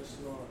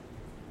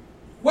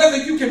 whether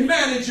you can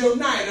manage your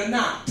night or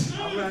not.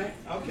 All right.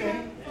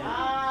 Okay. Come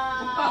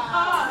on.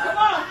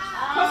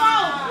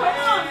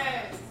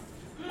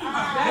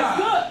 That's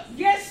good.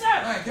 Yes,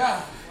 sir. My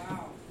God.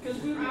 Because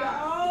we be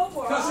all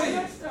for all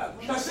that stuff.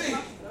 Because see,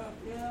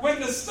 when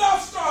the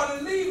stuff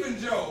started leaving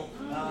Job,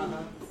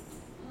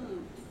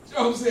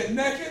 Job said,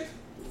 naked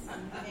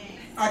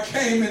I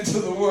came into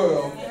the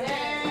world,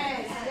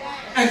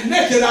 and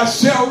naked I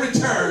shall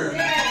return.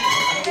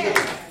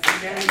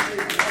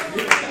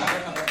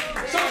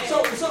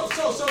 So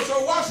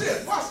watch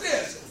this. Watch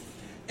this.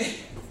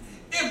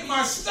 If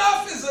my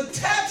stuff is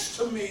attached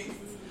to me,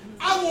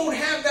 I won't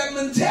have that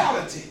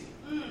mentality.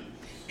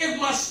 If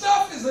my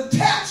stuff is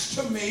attached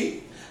to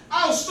me,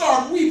 I'll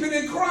start weeping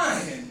and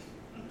crying.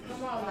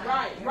 Come on.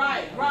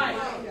 Right.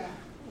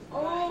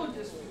 Oh,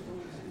 just.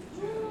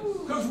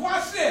 Because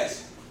watch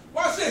this.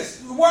 Watch this.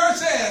 The word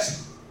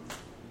says,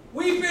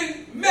 we've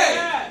been made.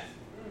 Yeah.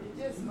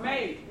 Just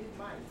made.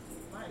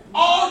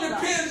 All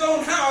depends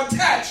on how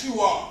attached you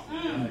are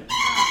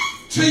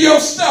to your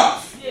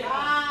stuff.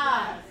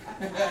 Yeah.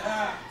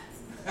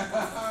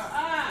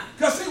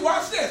 Because see,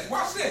 watch this.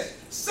 Watch this.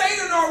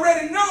 Satan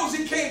already knows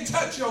he can't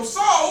touch your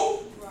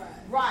soul.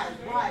 Right.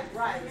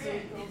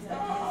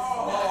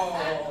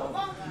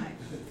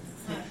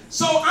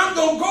 So I'm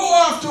going to go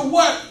after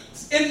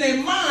what's in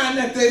their mind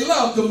that they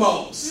love the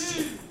most.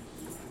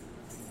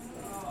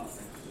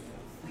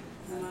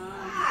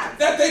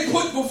 That they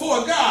put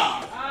before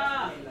God.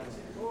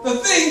 The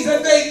things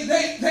that they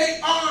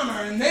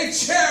honor and they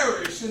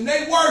cherish and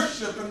they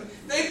worship and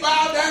they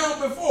bow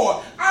down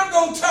before. I'm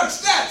going to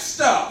touch that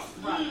stuff.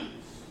 Right.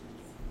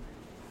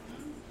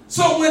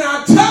 So when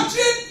I touch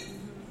it,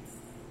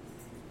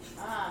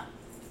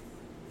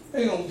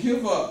 they're going to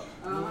give up.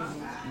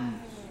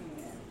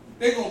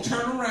 They're going to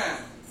turn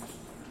around.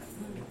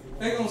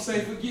 They're going to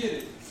say, forget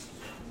it.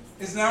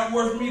 It's not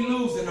worth me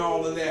losing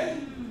all of that.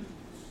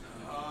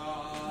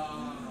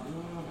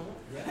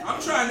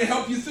 I'm trying to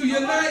help you through your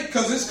night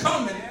because it's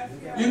coming.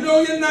 You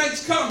know your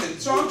night's coming.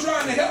 So I'm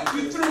trying to help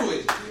you through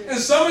it. And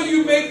some of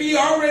you may be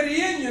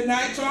already in your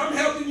night, so I'm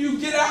helping you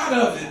get out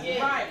of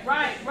it.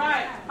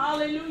 Right.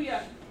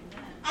 Hallelujah.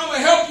 I'm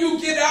going to help you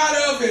get out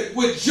of it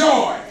with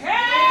joy.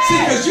 Hey! See,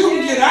 because you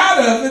can get out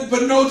of it,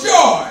 but no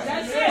joy.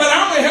 That's it. But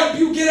I'm going to help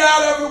you get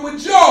out of it with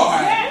joy.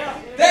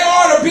 Yeah. There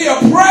ought to be a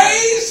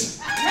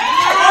praise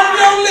on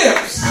your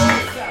lips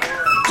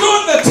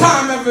during the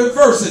time of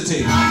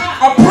adversity.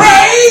 A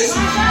praise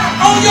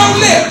on your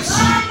lips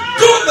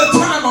during the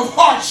time of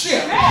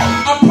hardship.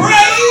 A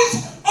praise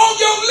on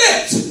your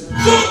lips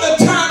during the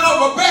time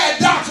of a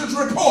bad doctor's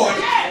report.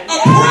 A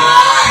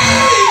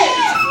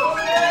praise.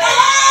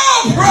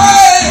 Oh,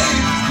 praise.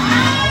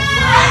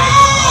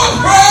 Oh,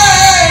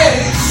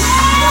 praise.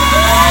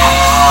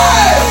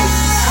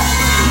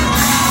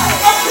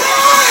 A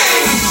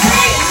praise.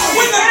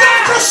 When the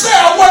doctor said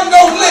I wasn't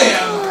going to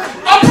live.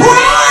 A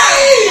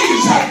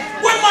praise.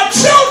 When my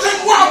children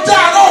walked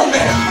out on me.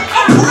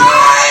 A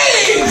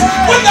praise.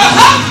 When the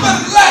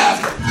husband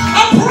left.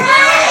 A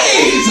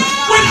praise.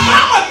 When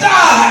mama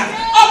died.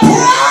 A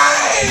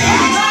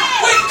praise.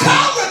 When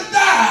cousin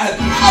died.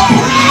 A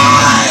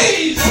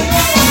praise.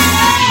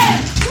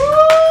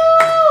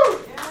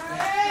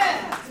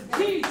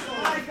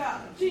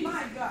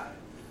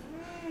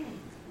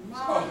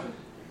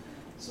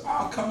 So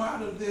I'll come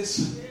out of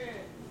this.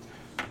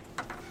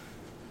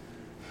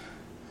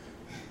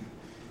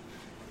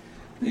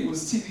 I think it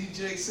was T.D.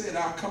 Jakes said,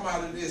 I'll come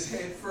out of this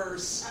head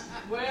first.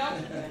 Well.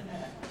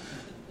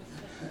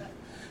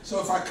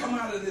 So if I come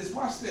out of this,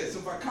 watch this.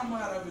 If I come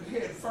out of it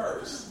head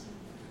first,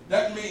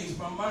 that means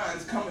my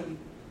mind's coming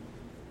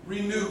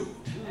renewed.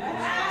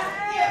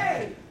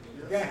 Hey!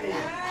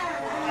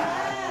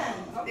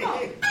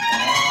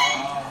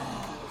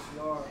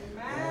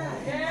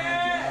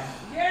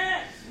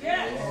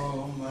 Yes.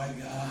 Oh my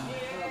God.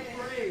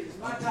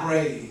 A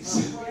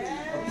praise.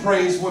 A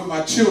praise when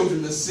my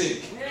children are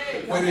sick.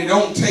 When they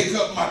don't take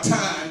up my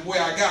time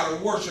where I got to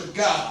worship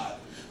God.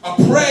 A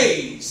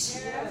praise.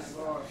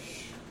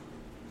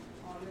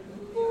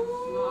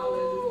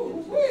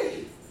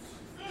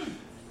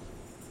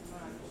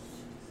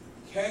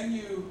 Can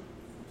you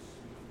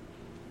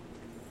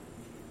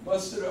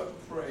muster up a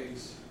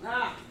praise?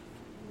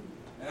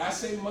 And I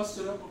say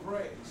muster up a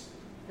praise.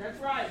 That's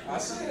right. I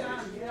say it.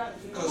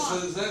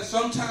 Because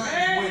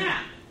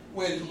sometimes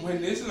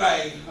when it's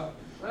like,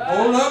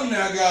 hold up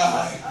now,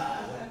 God.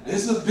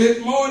 It's a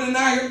bit more than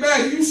I can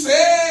bear. You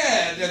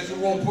said that you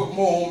won't put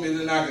more on me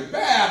than I can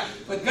bear,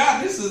 but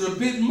God, this is a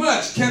bit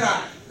much. Can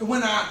I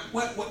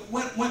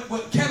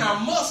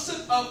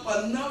muster up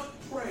enough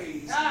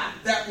praise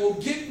that will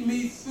get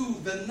me through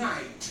the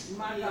night?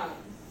 My God.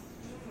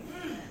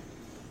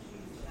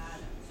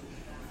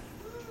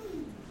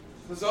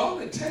 Because all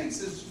it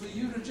takes is for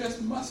you to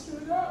just muster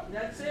it up.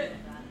 That's it.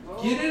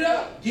 Get it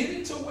up. Get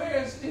it to where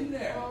it's in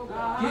there.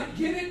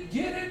 Get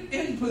it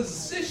in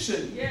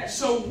position. Yes.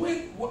 So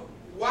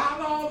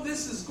while all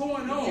this is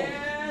going on,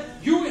 yes,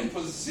 you in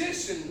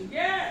position.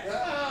 Yes.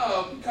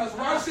 Because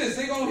watch this.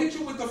 They're going to hit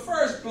you with the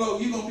first blow.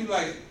 You're going to be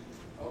like,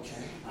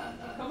 okay.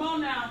 Come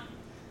on now.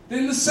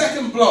 Then the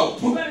second blow.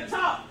 You better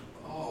talk.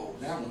 Oh,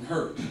 that one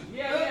hurt.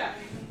 Yeah.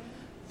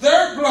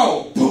 Third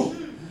blow.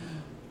 Boom.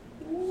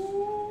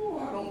 Ooh,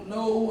 I don't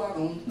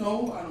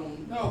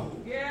know.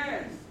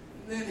 Yes.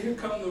 Then here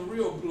comes the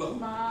real blow.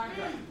 My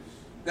God.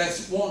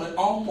 That's want to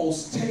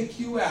almost take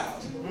you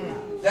out.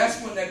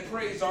 That's when that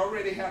praise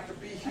already have to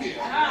be here.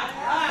 That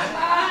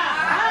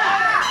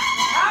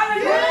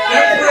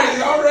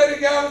praise already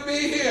got to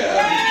be here.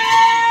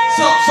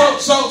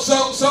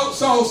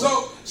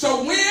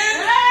 So when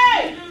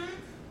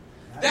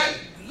that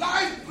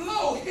life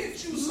blow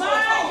hits you so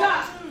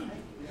hard,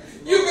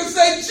 you can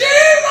say, Jesus,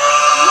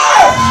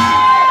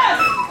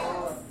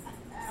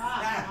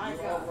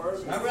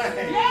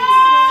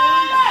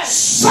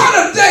 Son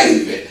of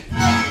David,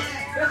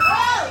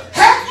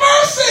 have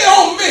mercy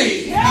on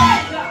me.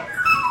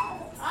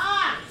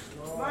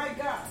 My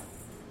God.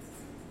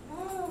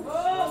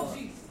 Oh,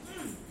 Jesus.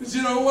 But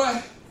you know what?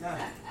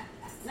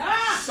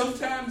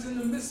 Sometimes in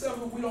the midst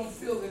of it, we don't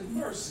feel His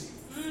mercy.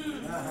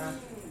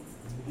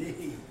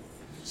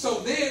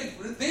 So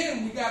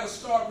then we got to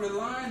start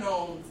relying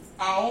on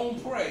our own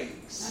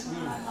praise.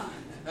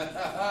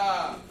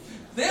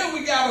 Then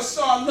we got to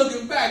start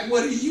looking back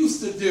what He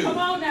used to do. Come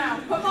on now.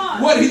 Come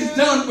on. What He's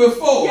done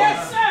before.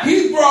 Yes, sir.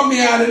 He brought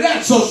me out of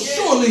that, so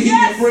surely He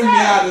can bring me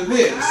out of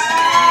this.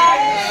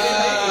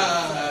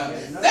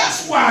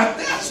 That's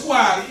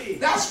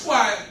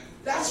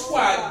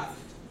why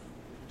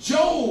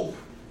Job,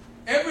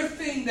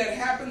 everything that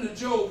happened to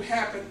Job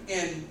happened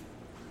in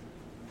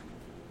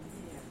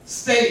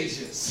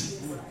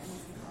stages.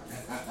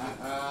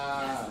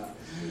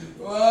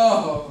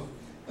 Well,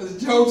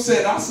 as Job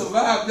said, I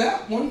survived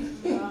that one.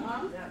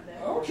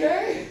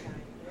 Okay.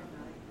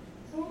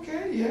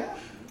 Okay, yeah.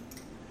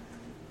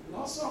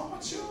 Lost all my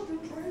children,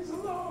 praise the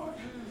Lord.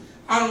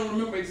 I don't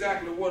remember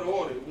exactly what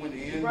order it went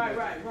in. Right.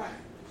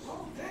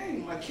 Oh,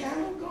 dang, my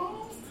cattle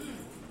gone?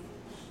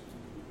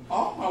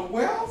 All my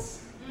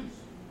wealth?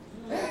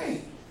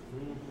 Dang.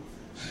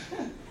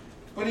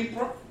 But he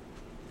brought,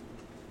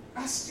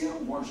 I still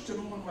worshiped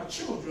him when my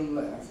children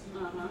left.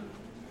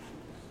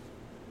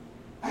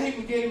 I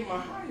even gave him a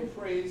higher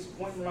praise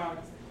when my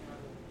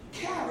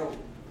cattle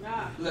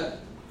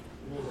left.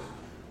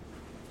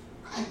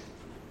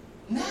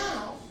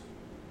 Now,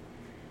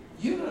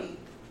 you done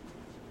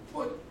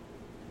put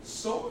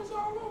sores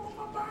all over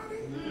my body.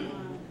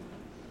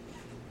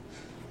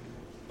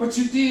 But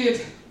you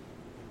did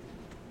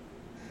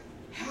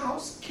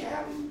house,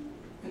 cattle,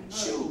 and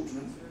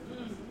children,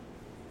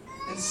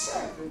 and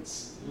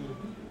servants.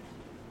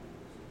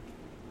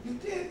 You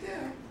did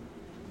them.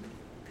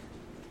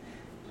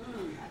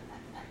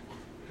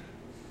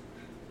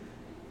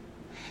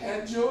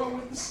 Had joy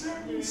with the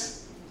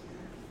servants.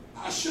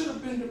 I should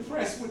have been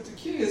depressed with the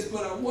kids,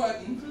 but I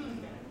wasn't.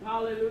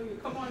 Hallelujah.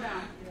 Come on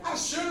now. I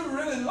should have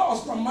really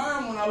lost my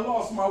mind when I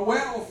lost my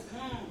wealth.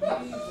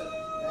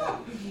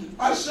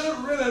 I should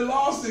have really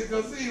lost it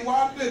because, see,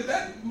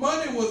 that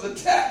money was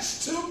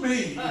attached to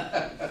me.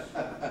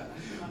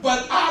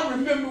 But I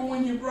remember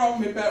when you brought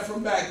me back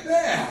from back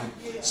there.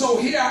 So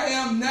here I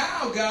am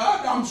now,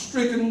 God. I'm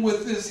stricken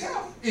with this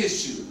health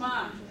issue.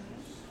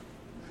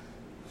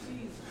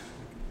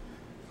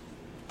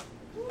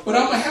 But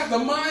I'm going to have the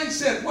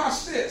mindset,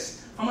 watch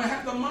this. I'm going to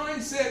have the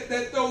mindset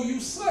that though you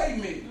slay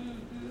me,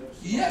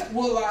 yet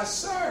will I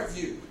serve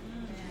you.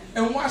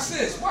 And watch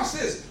this.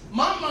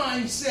 My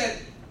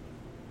mindset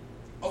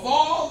of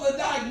all the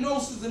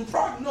diagnosis and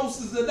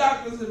prognosis the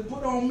doctors have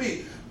put on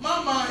me,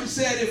 my mind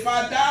said, if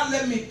I die,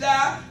 let me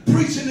die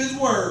preaching his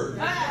word.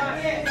 That's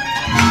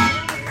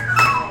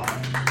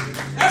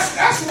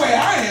where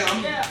I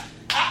am.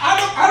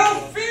 I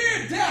don't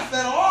fear death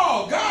at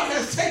all. God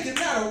has taken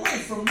that away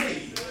from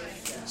me.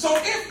 So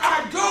if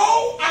I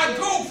go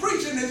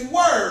preaching his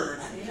word.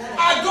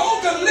 I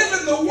go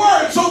delivering the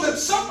word so that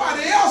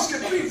somebody else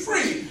can be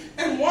free.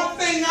 And one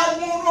thing I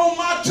want on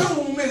my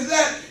tomb is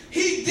that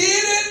he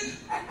did it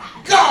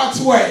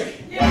God's way.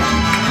 He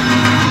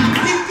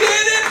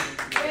did it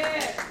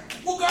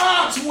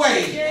God's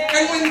way.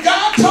 And when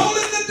God told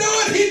him to do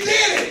it, he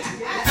did it.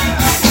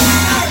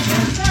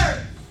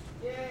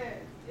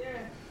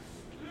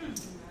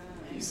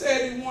 He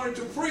said he wanted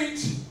to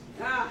preach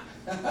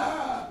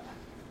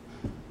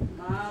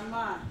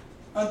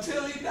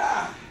until he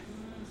died.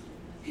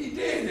 He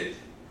did it.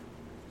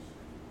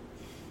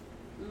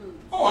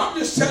 Oh, I'm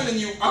just telling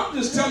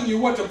you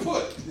what to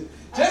put.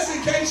 Just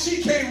in case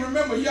she can't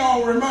remember,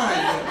 y'all remind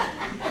her.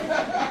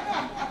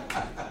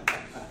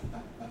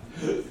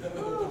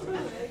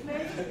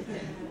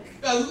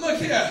 Look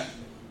here.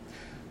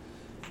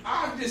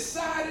 I've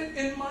decided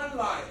in my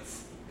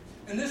life,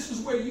 and this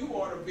is where you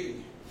ought to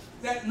be,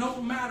 that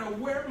no matter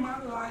where my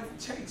life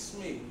takes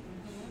me,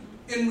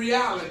 in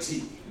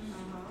reality,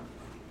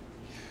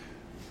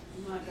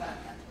 my God.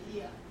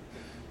 Yeah.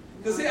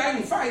 Because see, I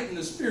can fight in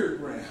the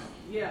spirit realm.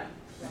 Yeah.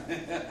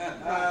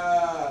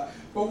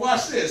 But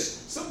watch this.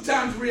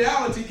 Sometimes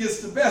reality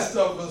gets the best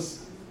of us.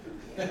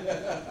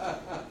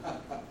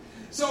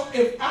 So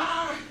if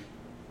I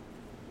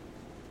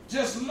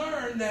just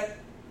learn that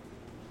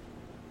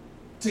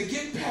to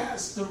get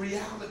past the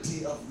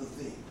reality of the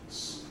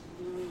things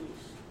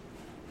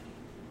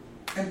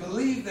and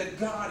believe that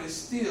God is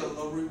still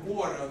a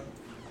rewarder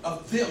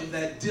of them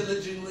that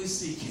diligently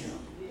seek him.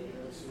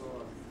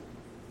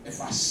 If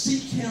I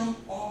seek him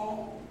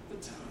all the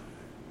time,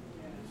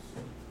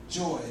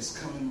 joy is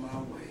coming my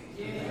way.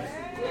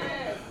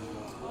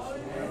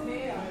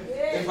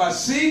 If I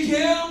seek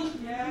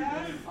him,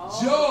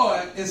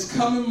 joy is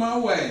coming my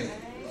way.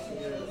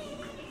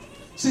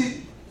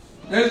 See,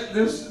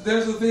 there's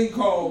a thing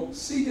called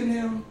seeking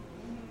him,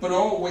 but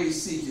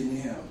always seeking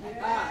him.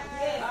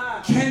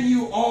 Can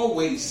you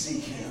always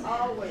seek him?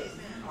 Always.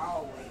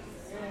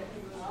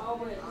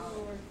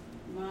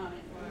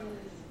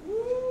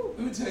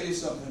 Let me tell you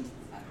something.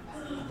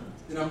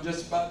 And I'm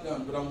just about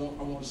done, but I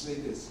want to say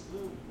this.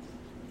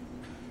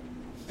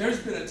 There's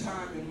been a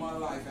time in my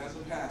life as a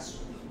pastor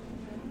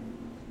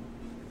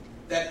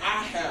that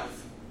I have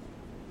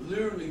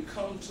literally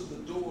come to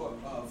the door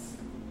of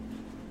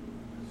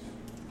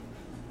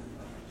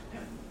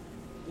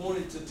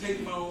wanting to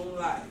take my own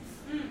life.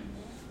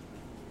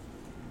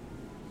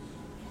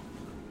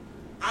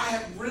 I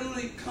have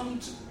really come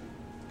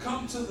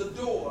to the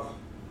door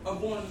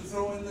of wanting to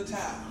throw in the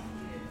towel.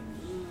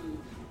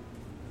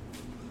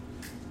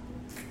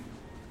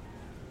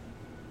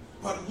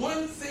 But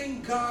one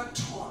thing God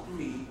taught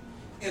me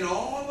in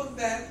all of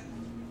that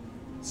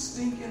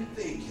stinking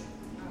thinking,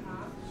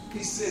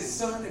 he said,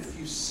 son, if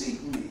you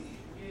seek me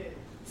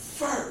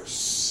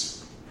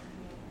first,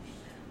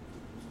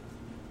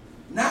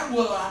 not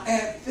will I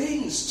add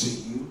things to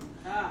you,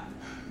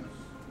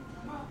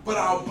 but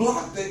I'll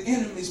block the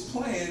enemy's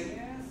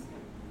plan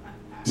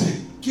to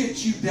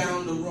get you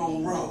down the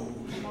wrong road.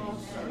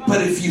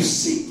 But if you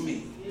seek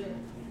me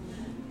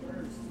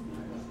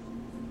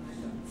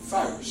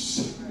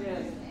first.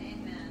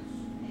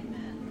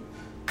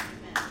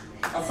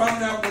 I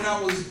found out when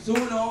I was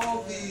doing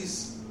all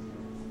these,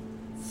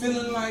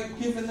 feeling like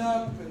giving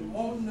up and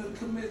wanting to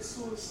commit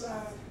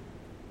suicide.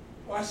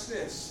 Watch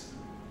this.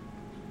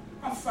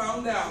 I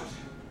found out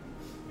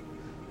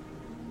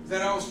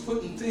that I was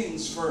putting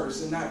things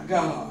first and not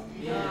God.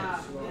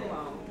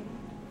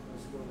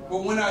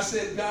 But when I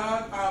said,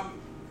 God, I'm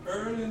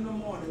early in the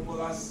morning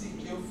will I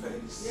seek your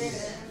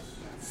face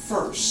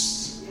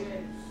first.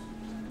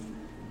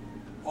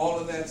 All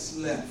of that's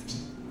left.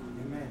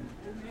 Amen.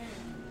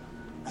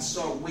 I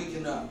start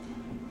waking up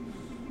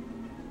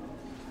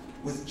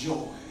with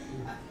joy.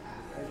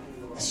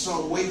 I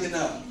start waking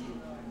up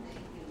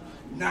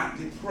not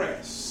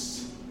depressed.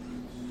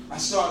 I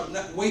start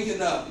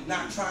waking up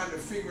not trying to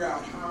figure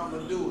out how I'm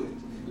going to do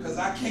it, because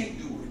I can't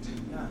do it.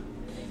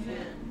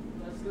 Amen.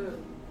 That's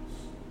good.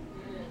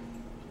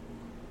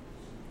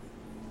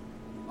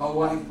 My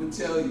wife would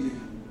tell you,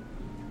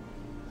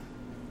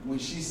 when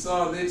she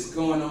saw this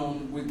going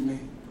on with me,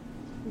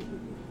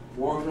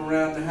 walking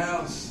around the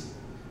house,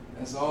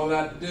 that's all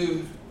I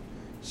do.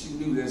 She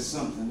knew there's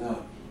something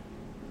up.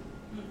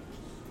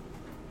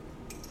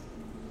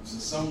 For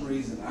some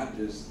reason, I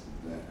guess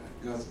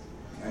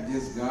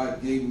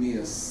God gave me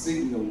a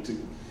signal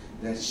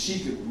that she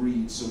could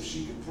read so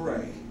she could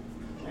pray.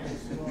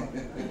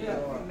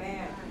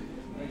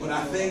 But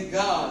I thank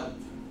God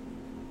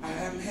I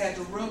haven't had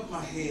to rub my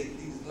head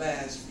these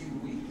last few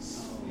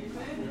weeks.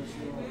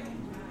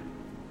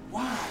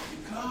 Why?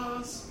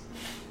 Because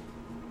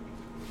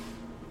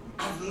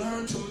I've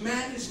learned to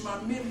manage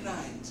my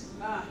midnight.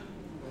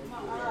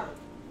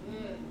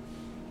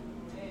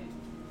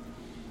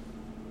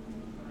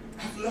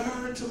 I've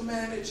learned to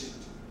manage it.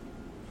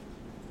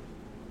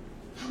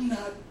 I'm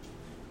not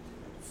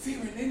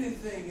fearing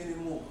anything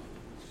anymore.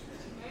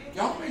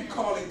 Y'all may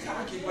call it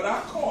cocky, but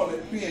I call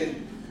it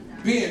being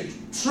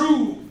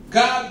true,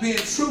 God being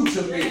true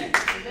to me.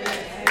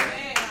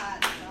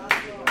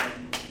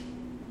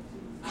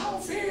 I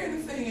don't fear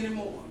anything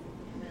anymore.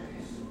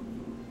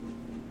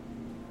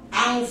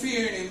 I don't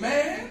fear any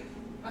man.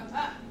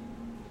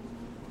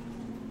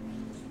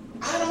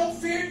 I don't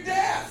fear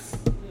death.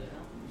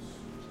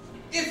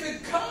 If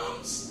it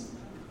comes,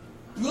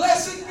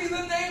 blessed be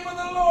the name of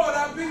the Lord.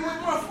 I'll be with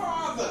my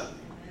Father.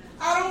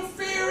 I don't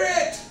fear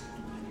it.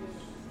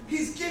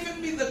 He's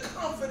given me the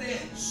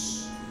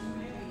confidence.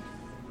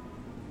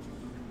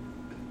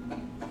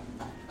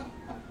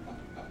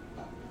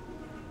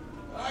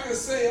 I can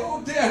say,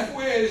 oh death,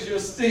 where is your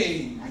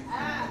sting?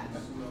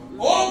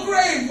 Oh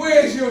grave,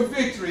 where's your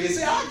victory? And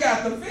say, I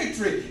got the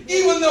victory.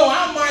 Even though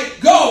I might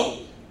go,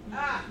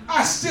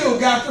 I still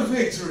got the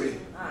victory.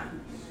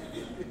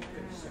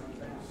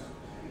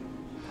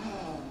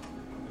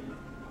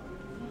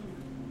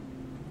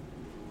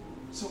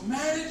 So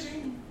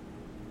managing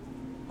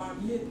my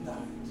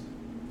midnight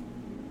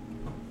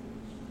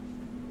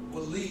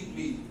will lead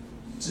me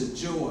to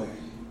joy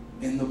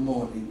in the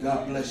morning.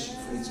 God bless you,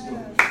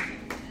 Facebook.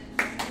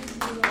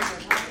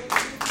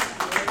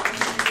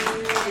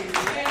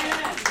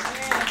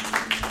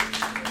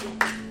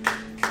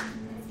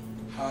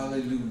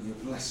 Hallelujah.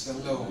 Bless the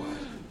Lord.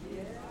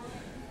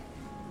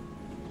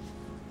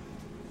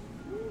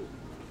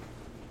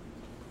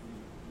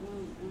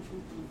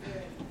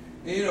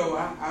 You know,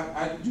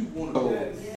 I do want to go.